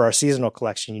trend for our seasonal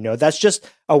collection. You know, that's just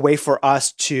a way for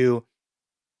us to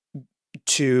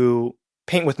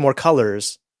paint with more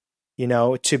colors, you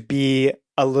know, to be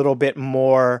a little bit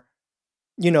more,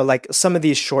 you know, like some of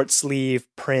these short sleeve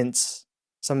prints,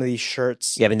 some of these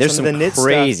shirts. Yeah, I mean, there's some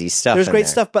crazy stuff. There's great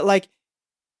stuff, but like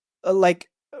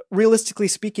realistically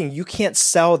speaking, you can't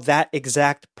sell that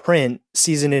exact print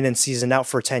season in and season out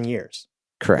for 10 years.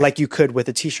 Correct. Like you could with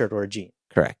a t-shirt or a jean.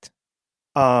 Correct.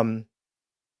 So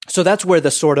that's where the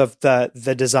sort of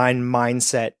the design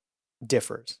mindset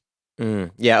differs.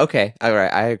 Yeah. Okay. All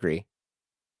right. I agree.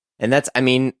 And that's, I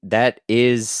mean, that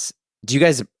is, do you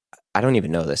guys, I don't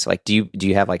even know this. Like, do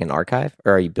you have like an archive,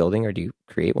 or are you building, or do you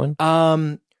create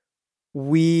one?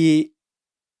 We,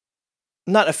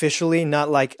 not officially, not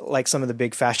like some of the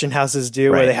big fashion houses do,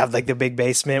 where they have like the big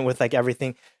basement with like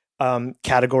everything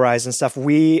categorized and stuff.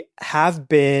 We have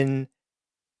been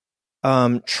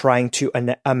trying to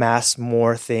amass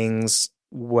more things,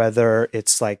 whether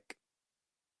it's like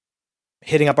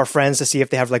hitting up our friends to see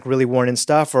if they have like really worn in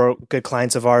stuff, or good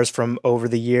clients of ours from over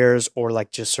the years, or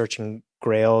like just searching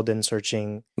Grailed and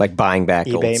searching like buying back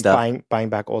eBay, old stuff. buying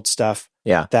back old stuff.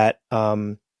 Yeah. That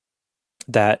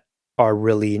are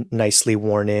really nicely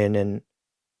worn in, and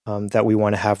that we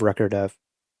want to have record of.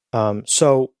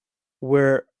 So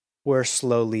we're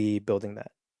slowly building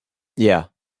that. Yeah.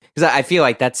 Because I feel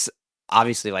like that's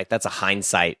obviously like that's a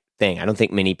hindsight thing. I don't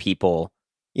think many people,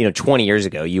 20 years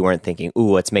ago, you weren't thinking,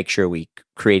 ooh, let's make sure we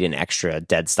create an extra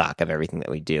dead stock of everything that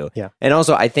we do. Yeah. And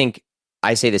also, I think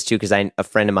I say this too, because a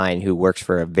friend of mine who works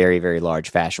for a very, very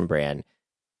large fashion brand,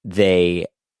 they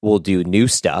will do new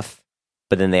stuff,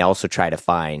 but then they also try to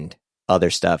find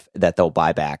other stuff that they'll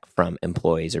buy back from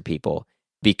employees or people,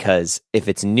 because if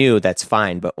it's new, that's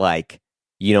fine. But like,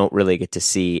 you don't really get to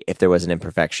see if there was an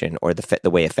imperfection or the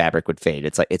way a fabric would fade.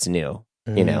 It's like, it's new,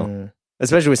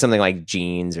 especially with something like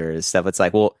jeans or stuff. It's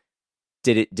like, well,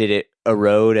 did it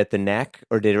erode at the neck,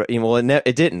 or did it? Well,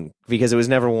 it didn't, because it was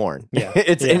never worn. Yeah,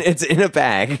 it's in a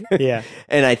bag. Yeah,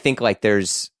 and I think like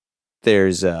there's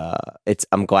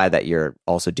I'm glad that you're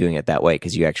also doing it that way,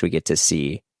 because you actually get to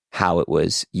see how it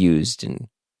was used and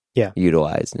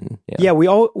utilized. And we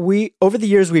over the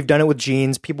years we've done it with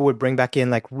jeans. People would bring back in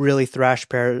like really thrashed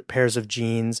pairs of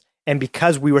jeans, and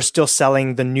because we were still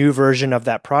selling the new version of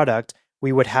that product,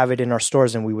 we would have it in our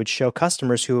stores, and we would show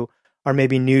customers who are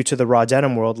maybe new to the raw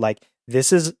denim world, like,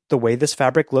 this is the way this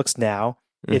fabric looks now.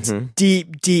 It's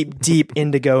deep, deep, deep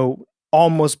indigo,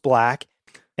 almost black,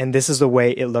 and this is the way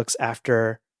it looks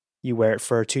after you wear it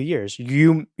for 2 years.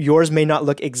 Yours may not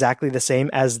look exactly the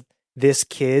same as this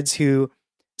kid's who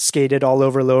skated all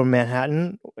over Lower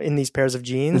Manhattan in these pairs of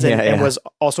jeans and was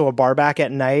also a barback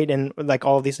at night and like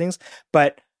all of these things.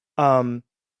 But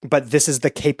this is the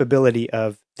capability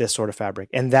of this sort of fabric,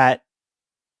 and that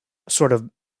sort of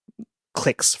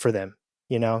clicks for them,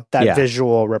 that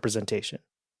visual representation.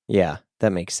 Yeah,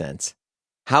 that makes sense.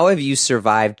 How have you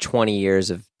survived 20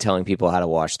 years of telling people how to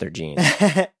wash their jeans?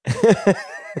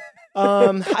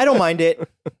 I don't mind it.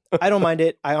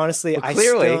 I honestly, well,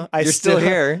 clearly, you're still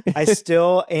here. I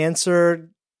still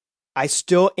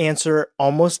answer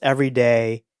almost every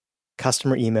day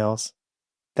customer emails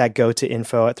that go to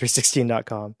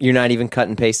info@3sixteen.com. You're not even cut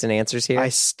and pasting answers here? You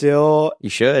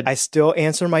should. I still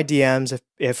answer my DMs.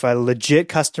 If a legit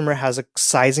customer has a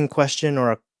sizing question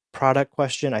or a product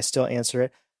question, I still answer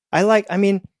it.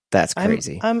 That's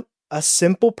crazy. I'm a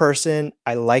simple person.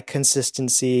 I like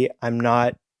consistency. I'm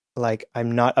not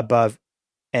above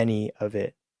any of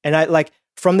it. And I like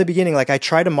from the beginning, like I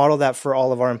try to model that for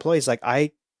all of our employees. Like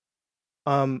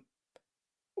when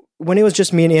it was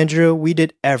just me and Andrew, we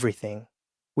did everything.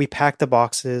 We packed the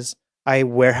boxes. I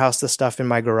warehoused the stuff in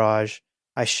my garage.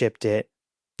 I shipped it.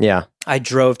 Yeah. I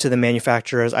drove to the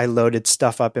manufacturers. I loaded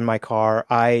stuff up in my car.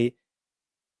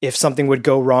 If something would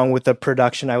go wrong with the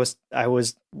production,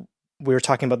 we were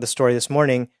talking about the story this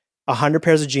morning. 100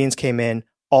 pairs of jeans came in.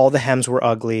 All the hems were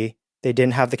ugly. They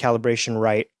didn't have the calibration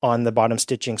right on the bottom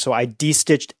stitching. So I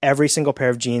de-stitched every single pair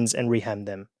of jeans and rehemmed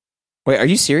them. Wait, are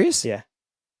you serious? Yeah.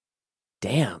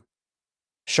 Damn.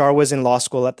 Shar was in law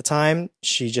school at the time.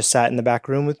 She just sat in the back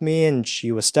room with me and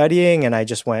she was studying, and I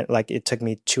just went, like, it took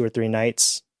me 2 or 3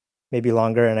 nights, maybe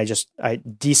longer. And I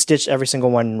de-stitched every single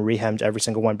one and rehemmed every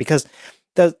single one, because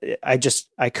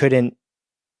I couldn't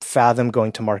fathom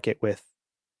going to market with.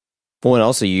 Well, and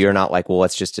also you're not like, well,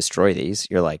 let's just destroy these.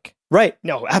 You're like, right.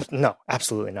 No, no,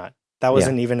 absolutely not. That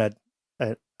wasn't even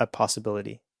a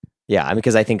possibility. Yeah, I mean,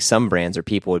 because I think some brands or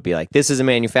people would be like, this is a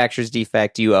manufacturer's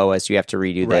defect. You owe us. You have to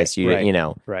redo this. You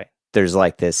know, right. There's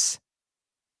like this,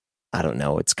 I don't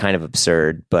know. It's kind of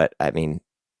absurd, but I mean,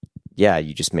 yeah,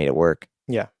 you just made it work.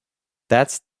 Yeah.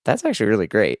 That's actually really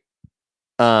great.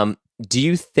 Do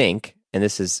you think, and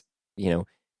this is,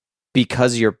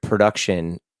 because your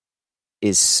production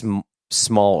is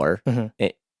smaller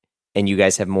and you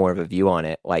guys have more of a view on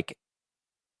it, like,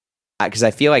 because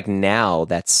I feel like now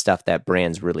that's stuff that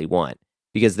brands really want,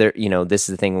 because they're, this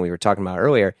is the thing we were talking about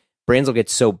earlier. Brands will get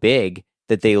so big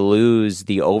that they lose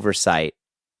the oversight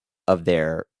of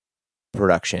their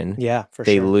production. Yeah, for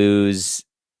they sure. They lose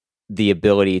the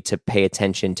ability to pay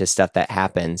attention to stuff that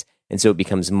happens. And so it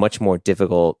becomes much more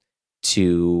difficult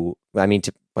to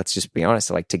let's just be honest,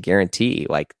 like to guarantee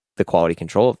like the quality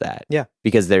control of that. Yeah.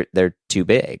 Because they're too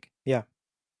big. Yeah.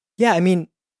 Yeah. I mean,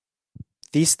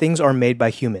 these things are made by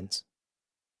humans,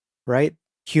 right?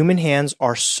 Human hands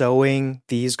are sewing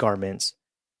these garments.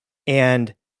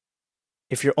 And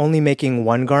if you're only making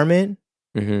one garment,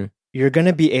 you're going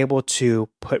to be able to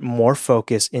put more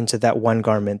focus into that one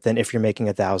garment than if you're making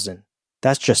 1,000.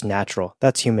 That's just natural.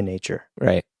 That's human nature.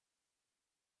 Right.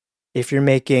 If you're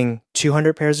making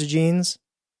 200 pairs of jeans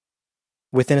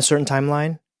within a certain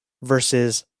timeline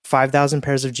versus 5,000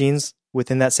 pairs of jeans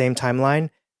within that same timeline,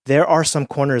 there are some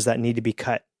corners that need to be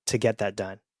cut to get that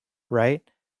done, right?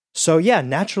 So yeah,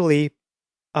 naturally,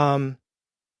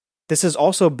 this has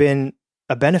also been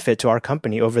a benefit to our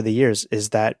company over the years, is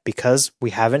that because we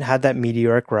haven't had that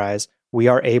meteoric rise, we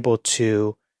are able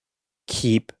to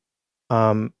keep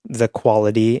the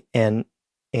quality and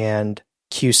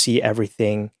QC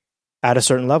everything at a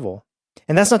certain level.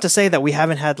 And that's not to say that we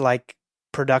haven't had like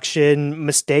production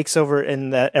mistakes over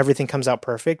and that everything comes out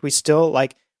perfect. We still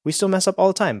mess up all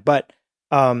the time, but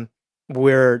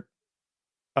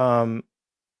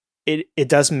it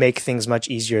does make things much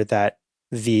easier that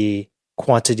the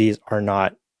quantities are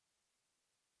not,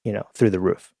 through the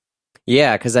roof.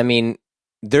 Yeah, because I mean,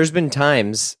 there's been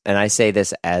times, and I say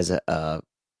this as a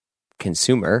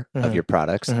consumer of your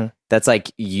products, that's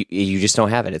like you just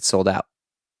don't have it. It's sold out.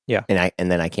 Yeah.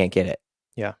 And then I can't get it.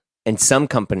 Yeah. And some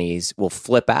companies will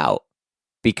flip out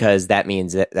because that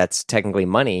means that that's technically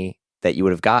money that you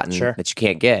would have gotten that you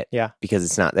can't get because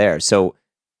it's not there. So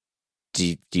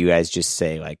do you guys just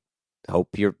say like, hope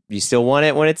you still want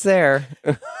it when it's there?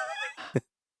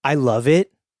 I love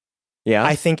it. Yeah.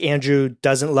 I think Andrew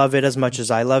doesn't love it as much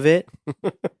as I love it.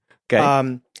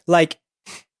 Okay. Like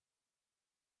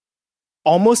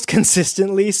almost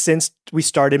consistently since we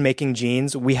started making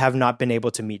jeans, we have not been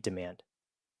able to meet demand.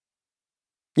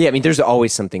 Yeah, I mean, there's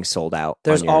always something sold out.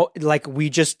 It's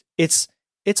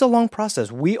a long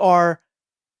process. We are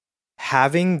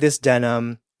having this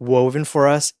denim woven for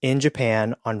us in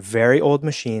Japan on very old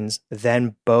machines,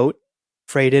 then boat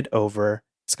freighted over.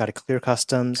 It's got to clear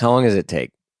customs. How long does it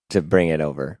take to bring it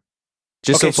over?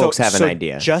 Just so folks have an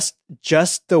idea. Just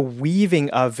the weaving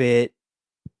of it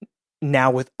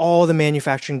now with all the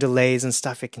manufacturing delays and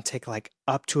stuff, it can take like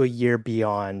up to a year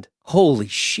beyond. Holy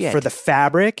shit. For the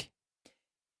fabric.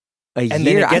 A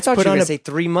year? I thought you were going to say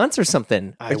 3 months or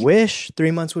something. I wish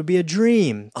 3 months would be a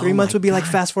dream. 3 months would be like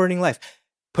fast forwarding life.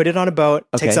 Put it on a boat.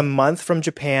 Takes a month from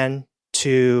Japan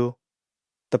to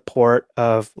the port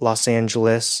of Los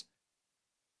Angeles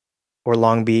or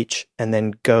Long Beach, and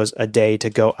then goes a day to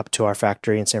go up to our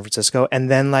factory in San Francisco.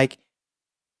 And then like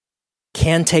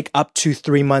can take up to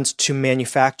 3 months to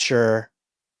manufacture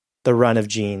the run of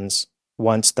jeans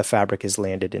once the fabric is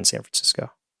landed in San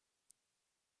Francisco.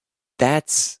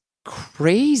 That's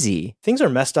crazy. Things are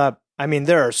messed up. I mean,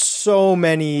 there are so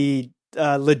many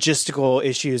logistical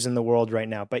issues in the world right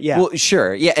now, but yeah. Well,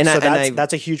 sure. Yeah. And so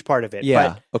that's a huge part of it.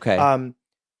 Yeah. But, okay.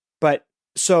 But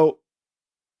so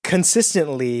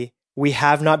consistently, we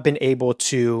have not been able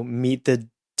to meet the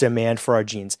demand for our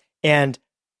jeans. And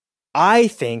I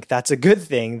think that's a good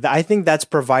thing. I think that's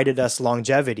provided us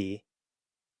longevity,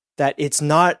 that it's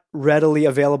not readily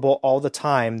available all the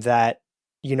time, that,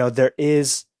 there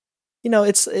is,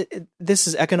 this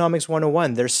is economics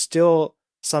 101. There's still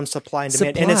some supply and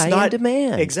demand. And it's not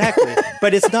demand. Exactly.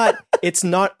 But it's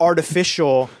not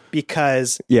artificial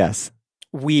because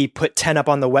we put 10 up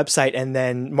on the website and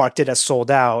then marked it as sold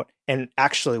out. And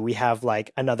actually we have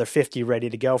like another 50 ready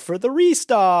to go for the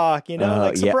restock,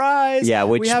 surprise. Yeah,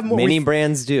 which we have more. Many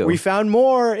brands do. We found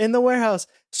more in the warehouse.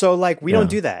 So like, we don't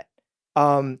do that.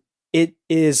 It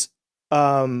is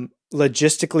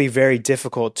logistically very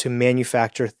difficult to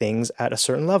manufacture things at a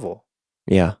certain level.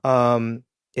 Yeah.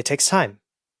 It takes time.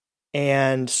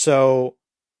 And so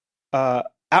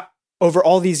over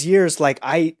all these years, like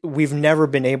we've never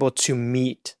been able to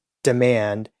meet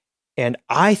demand. And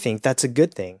I think that's a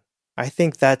good thing. I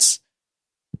think that's,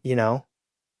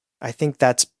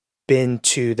 been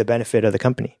to the benefit of the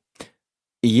company.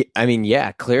 I mean,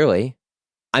 yeah, clearly.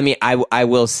 I mean, I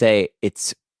will say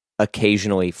it's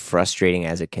occasionally frustrating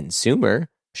as a consumer.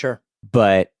 Sure.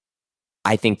 But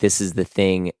I think this is the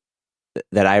thing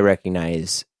that I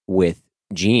recognize with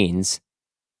jeans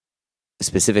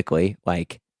specifically.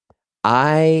 Like,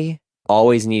 I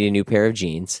always need a new pair of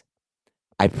jeans.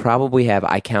 I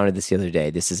counted this the other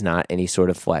day. This is not any sort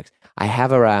of flex. I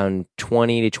have around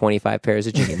 20 to 25 pairs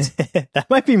of jeans. That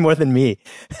might be more than me.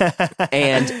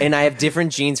 and I have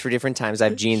different jeans for different times. I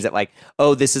have jeans that like,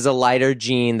 oh, this is a lighter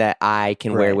jean that I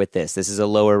can wear with this. This is a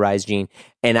lower rise jean.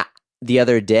 And the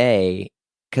other day,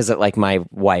 because like my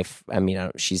wife, I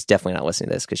mean, she's definitely not listening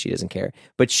to this because she doesn't care.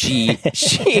 But she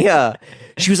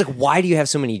was like, "Why do you have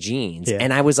so many jeans?" Yeah.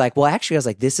 And I was like, "Well, actually, I was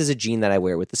like, this is a jean that I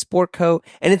wear with the sport coat,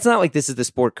 and it's not like this is the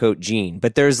sport coat jean,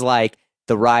 but there's like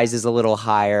the rise is a little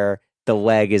higher, the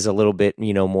leg is a little bit,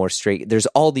 more straight. There's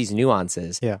all these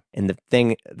nuances. Yeah. And the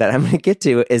thing that I'm going to get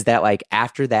to is that like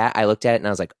after that, I looked at it and I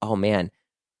was like, oh man,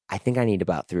 I think I need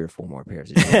about 3 or 4 more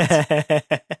pairs of jeans.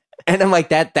 And I'm like,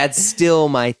 that's still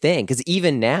my thing. Because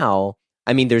even now,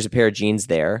 I mean, there's a pair of jeans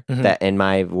there that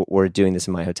we're doing this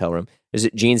in my hotel room. There's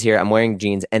jeans here. I'm wearing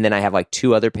jeans. And then I have like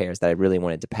 2 other pairs that I really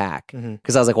wanted to pack.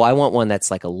 Because I was like, well, I want one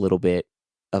that's like a little bit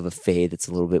of a fade. That's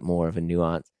a little bit more of a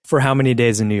nuance. For how many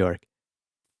days in New York?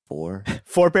 4.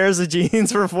 4 pairs of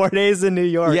jeans for 4 days in New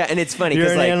York. Yeah, and it's funny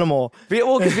because you're an animal.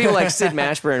 Well, because people like Sid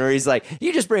Mashburn, where he's like,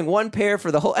 you just bring 1 pair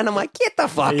for the whole, and I'm like, get the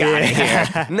fuck out of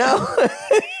here. No.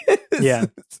 Yeah.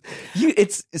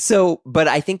 But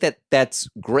I think that's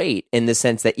great in the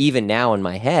sense that even now in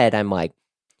my head, I'm like,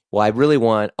 well, I really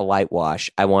want a light wash.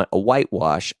 I want a white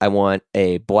wash. I want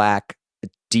a black,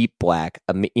 deep black,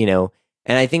 and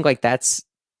I think like that's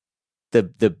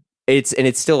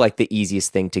it's still like the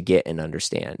easiest thing to get and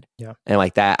understand. Yeah. And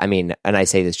like that, I mean, and I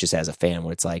say this just as a fan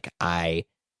where it's like and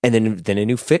then a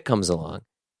new fit comes along.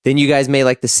 Then you guys made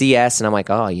like the CS and I'm like,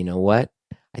 oh, you know what?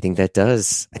 I think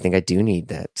I do need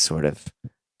that sort of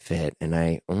fit.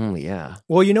 And yeah.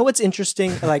 Well, you know what's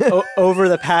interesting? Like over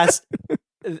the past,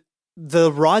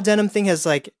 the raw denim thing has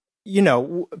like,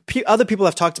 other people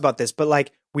have talked about this, but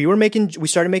like we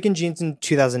started making jeans in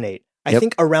 2008. I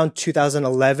think around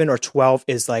 2011 or 12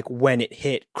 is like when it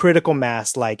hit critical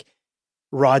mass, like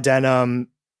raw denim.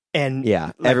 And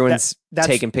yeah, like everyone's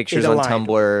taking pictures on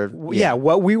Tumblr. Yeah,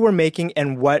 what we were making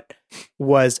and what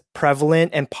was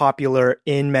prevalent and popular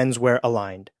in menswear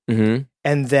aligned. Mm-hmm.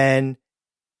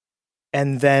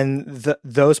 And then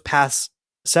those paths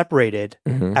separated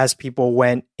as people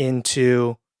went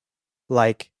into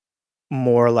like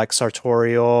more like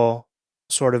sartorial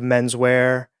sort of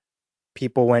menswear.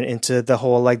 People went into the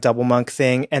whole like double monk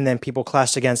thing, and then people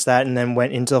clashed against that, and then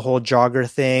went into the whole jogger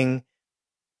thing.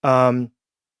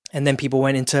 And then people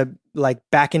went into like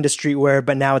back into streetwear,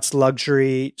 but now it's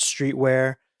luxury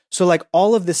streetwear. So like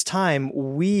all of this time,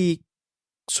 we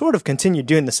sort of continued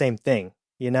doing the same thing,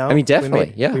 I mean,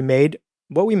 definitely, We made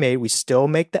what we made. We still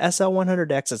make the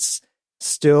SL100X. It's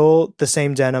still the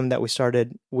same denim that we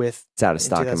started with. It's out of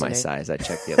stock in my size. I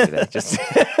checked the other day. Just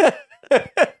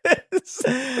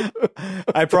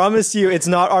I promise you, it's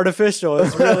not artificial.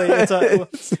 It's really,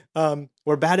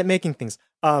 we're bad at making things.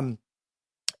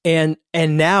 And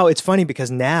now it's funny because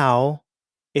now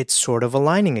it's sort of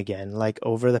aligning again. Like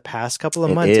over the past couple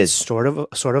of months, it's sort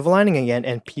of aligning again.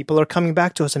 And people are coming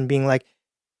back to us and being like,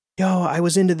 yo, I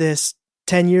was into this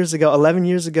 10 years ago, 11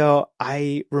 years ago.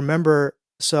 I remember.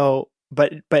 So,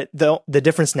 but the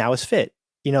difference now is fit.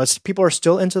 People are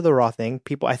still into the raw thing.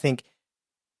 People, I think,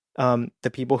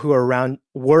 the people who were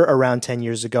around 10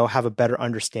 years ago have a better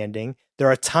understanding. There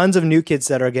are tons of new kids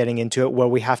that are getting into it where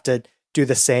we have to do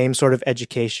the same sort of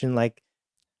education, like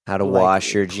how to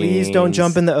wash your jeans. Please don't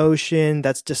jump in the ocean.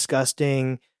 That's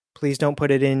disgusting. Please don't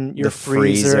put it in your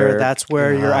freezer. That's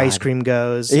where your ice cream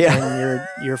goes and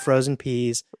your frozen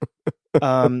peas.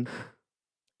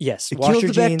 Yes, wash kills your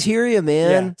the jeans. Bacteria,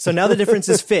 man. Yeah. So now the difference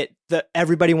is fit.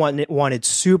 Everybody wanted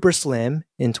super slim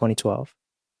in 2012,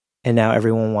 and now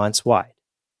everyone wants wide.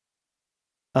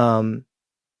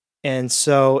 And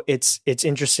so it's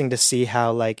interesting to see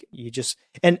how like you just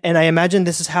and I imagine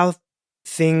this is how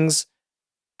things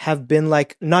have been,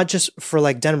 like not just for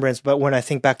like denim brands, but when I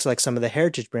think back to like some of the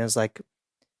heritage brands, like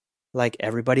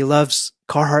everybody loves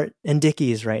Carhartt and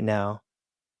Dickies right now,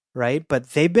 right? But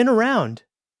they've been around.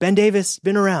 Ben Davis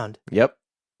been around. Yep,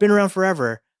 been around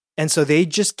forever, and so they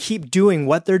just keep doing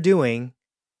what they're doing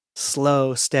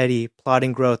slow, steady,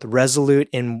 plodding growth, resolute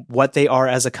in what they are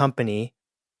as a company.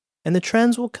 And the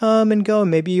trends will come and go.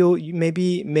 Maybe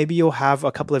you'll have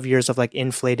a couple of years of like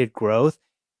inflated growth,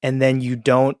 and then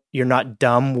you're not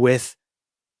dumb with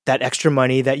that extra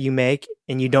money that you make,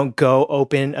 and you don't go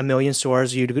open 1 million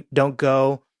stores. You don't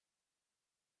go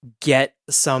get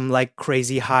some like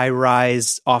crazy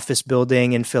high-rise office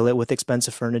building and fill it with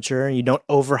expensive furniture. And you don't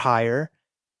overhire,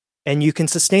 and you can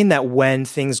sustain that when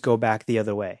things go back the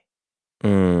other way.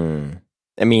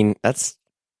 I mean,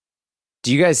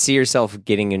 do you guys see yourself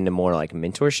getting into more like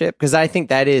mentorship? Because I think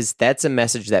that's a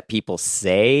message that people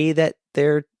say that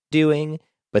they're doing,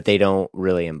 but they don't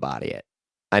really embody it.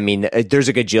 I mean, there's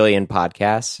a gajillion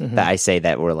podcasts that I say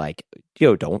that were like,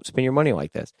 don't spend your money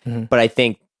like this. But I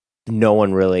think no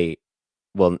one really,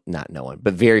 well, not no one,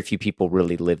 but very few people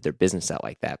really live their business out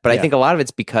like that. But I think a lot of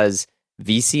it's because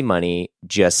VC money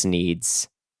just needs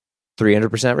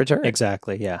 300% return.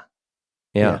 Exactly. Yeah.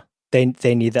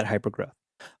 They need that hyper growth.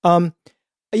 I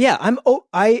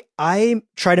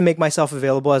try to make myself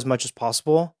available as much as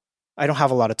possible. I don't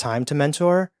have a lot of time to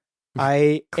mentor.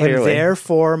 I am there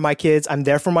for my kids. I'm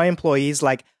there for my employees.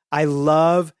 Like, I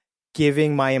love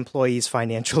giving my employees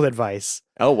financial advice.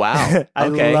 Oh, wow. I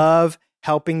love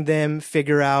helping them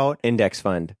figure out index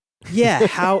fund. Yeah.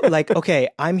 How, like, okay,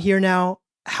 I'm here now.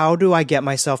 How do I get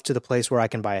myself to the place where I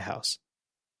can buy a house?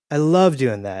 I love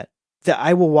doing that. That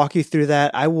I will walk you through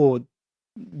that. I will,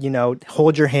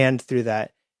 hold your hand through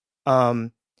that. I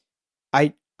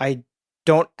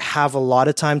don't have a lot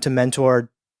of time to mentor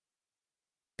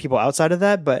people outside of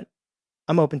that, but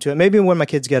I'm open to it. Maybe when my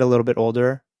kids get a little bit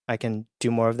older, I can do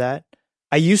more of that.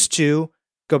 I used to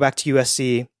go back to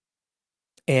USC,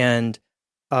 and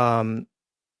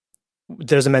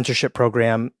there's a mentorship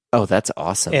program. Oh, that's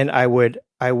awesome. And I would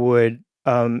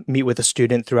meet with a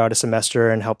student throughout a semester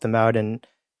and help them out and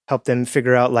help them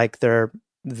figure out like their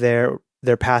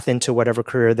path into whatever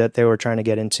career that they were trying to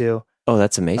get into. Oh,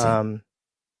 that's amazing.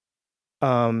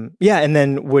 And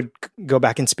then would go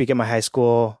back and speak at my high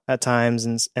school at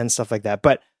times and stuff like that.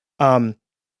 But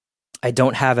I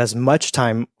don't have as much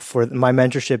time for my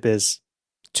mentorship is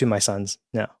to my sons.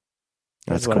 No,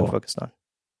 that's what cool. I'm focused on.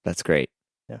 That's great.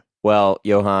 Yeah. Well,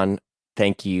 Johan,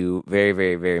 thank you very,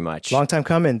 very, very much. Long time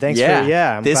coming. Thanks for I'm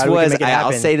glad we can make it happen.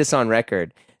 I'll say this on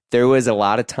record. There was a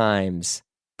lot of times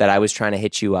that I was trying to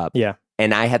hit you up. Yeah.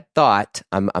 And I had thought,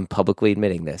 I'm publicly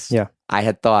admitting this. Yeah. I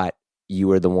had thought you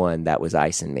were the one that was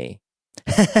icing me.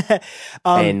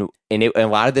 And a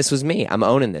lot of this was me. I'm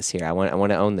owning this here. I want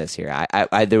to own this here.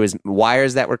 I there was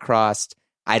wires that were crossed.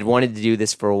 I'd wanted to do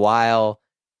this for a while,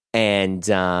 and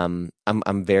I'm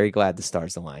very glad the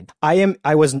stars aligned.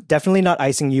 I was definitely not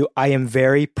icing you. I am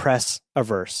very press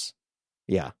averse.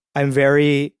 Yeah. I'm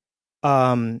very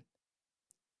averse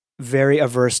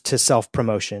to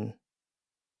self-promotion.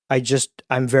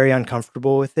 I'm very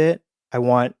uncomfortable with it.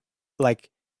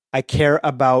 I care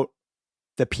about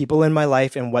the people in my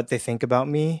life and what they think about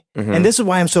me. Mm-hmm. And this is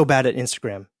why I'm so bad at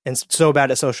Instagram and so bad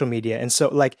at social media. And so,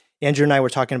 like, Andrew and I were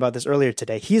talking about this earlier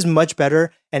today. He's much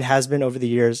better and has been over the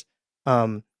years.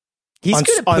 He's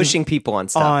good at pushing people on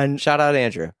stuff. Shout out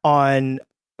Andrew. On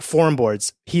forum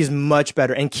boards. He's much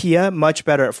better. And Kia, much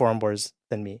better at forum boards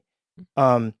than me.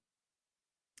 I'm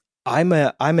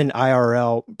an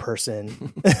IRL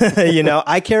person.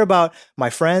 I care about my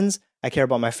friends. I care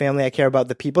about my family. I care about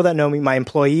the people that know me, my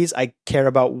employees. I care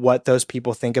about what those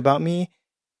people think about me.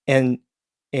 And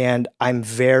I'm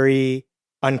very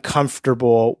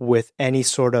uncomfortable with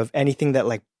anything that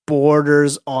like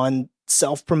borders on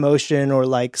self-promotion or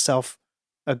like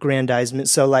self-aggrandizement.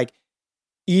 So like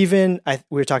we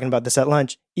were talking about this at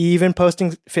lunch, even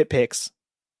posting fit pics.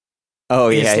 Oh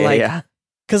yeah.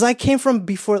 Cause I came from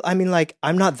before,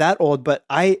 I'm not that old, but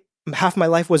half my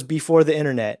life was before the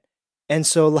internet. And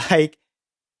so like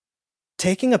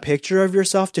taking a picture of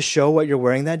yourself to show what you're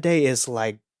wearing that day is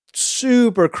like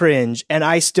super cringe. And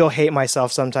I still hate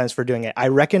myself sometimes for doing it. I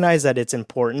recognize that it's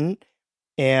important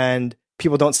and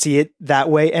people don't see it that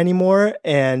way anymore.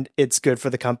 And it's good for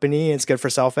the company. It's good for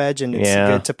Self-Edge and it's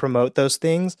good to promote those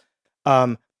things.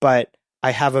 But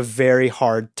I have a very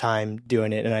hard time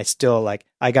doing it. And I still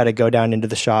I got to go down into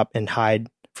the shop and hide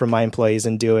from my employees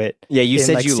and do it. Yeah, you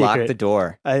said you locked the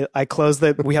door. I closed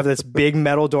we have this big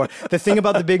metal door. The thing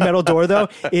about the big metal door though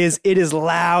is it is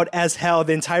loud as hell.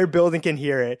 The entire building can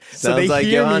hear it. So they like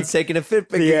hear Johan's taking a fit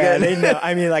pic again. They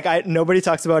know. Nobody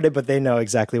talks about it, but they know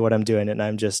exactly what I'm doing, and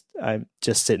I'm just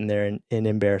sitting there in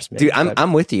embarrassment. Dude,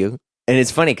 I'm with you. And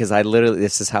it's funny because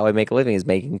this is how I make a living, is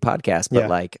making podcasts.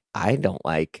 But I don't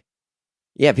like.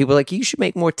 Yeah, people are like, you should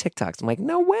make more TikToks. I'm like,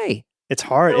 no way. It's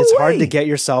hard. It's hard to get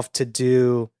yourself to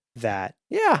do that.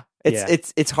 Yeah.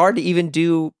 It's hard to even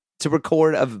to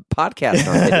record a podcast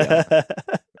on video.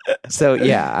 So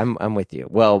yeah, I'm with you.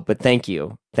 Well, but thank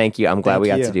you. I'm glad we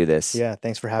got to do this. Yeah,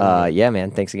 thanks for having me. Yeah,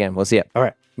 man. Thanks again. We'll see you. All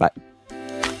right. Bye.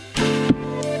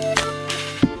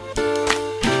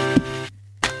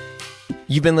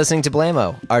 You've been listening to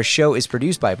Blamo. Our show is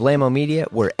produced by Blamo Media.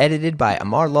 We're edited by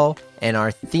Amar Lowell, and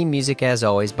our theme music, as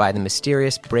always, by the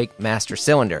mysterious Break Master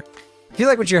Cylinder. If you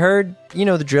like what you heard, you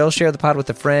know the drill. Share the pod with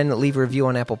a friend. Leave a review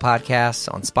on Apple Podcasts,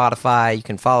 on Spotify. You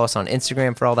can follow us on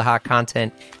Instagram for all the hot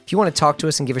content. If you want to talk to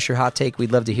us and give us your hot take,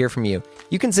 we'd love to hear from you.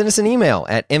 You can send us an email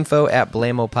at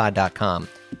info@blamopod.com.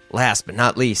 Last but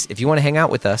not least, if you want to hang out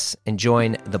with us and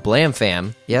join the Blam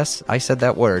Fam, yes, I said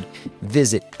that word,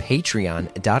 visit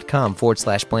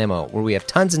patreon.com/Blamo, where we have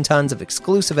tons and tons of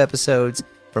exclusive episodes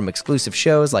from exclusive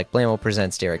shows like Blamo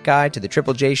Presents Derek Guy to the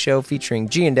Triple J Show featuring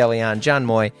Gian DeLeon, John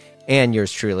Moy, and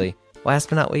yours truly. Last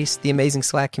but not least, the amazing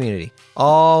Slack community.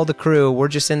 All the crew, we're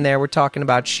just in there. We're talking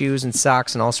about shoes and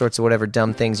socks and all sorts of whatever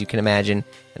dumb things you can imagine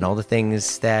and all the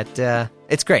things that,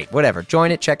 it's great. Whatever.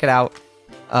 Join it. Check it out.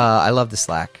 I love the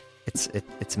Slack.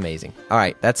 It's amazing. All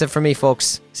right. That's it for me,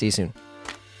 folks. See you soon.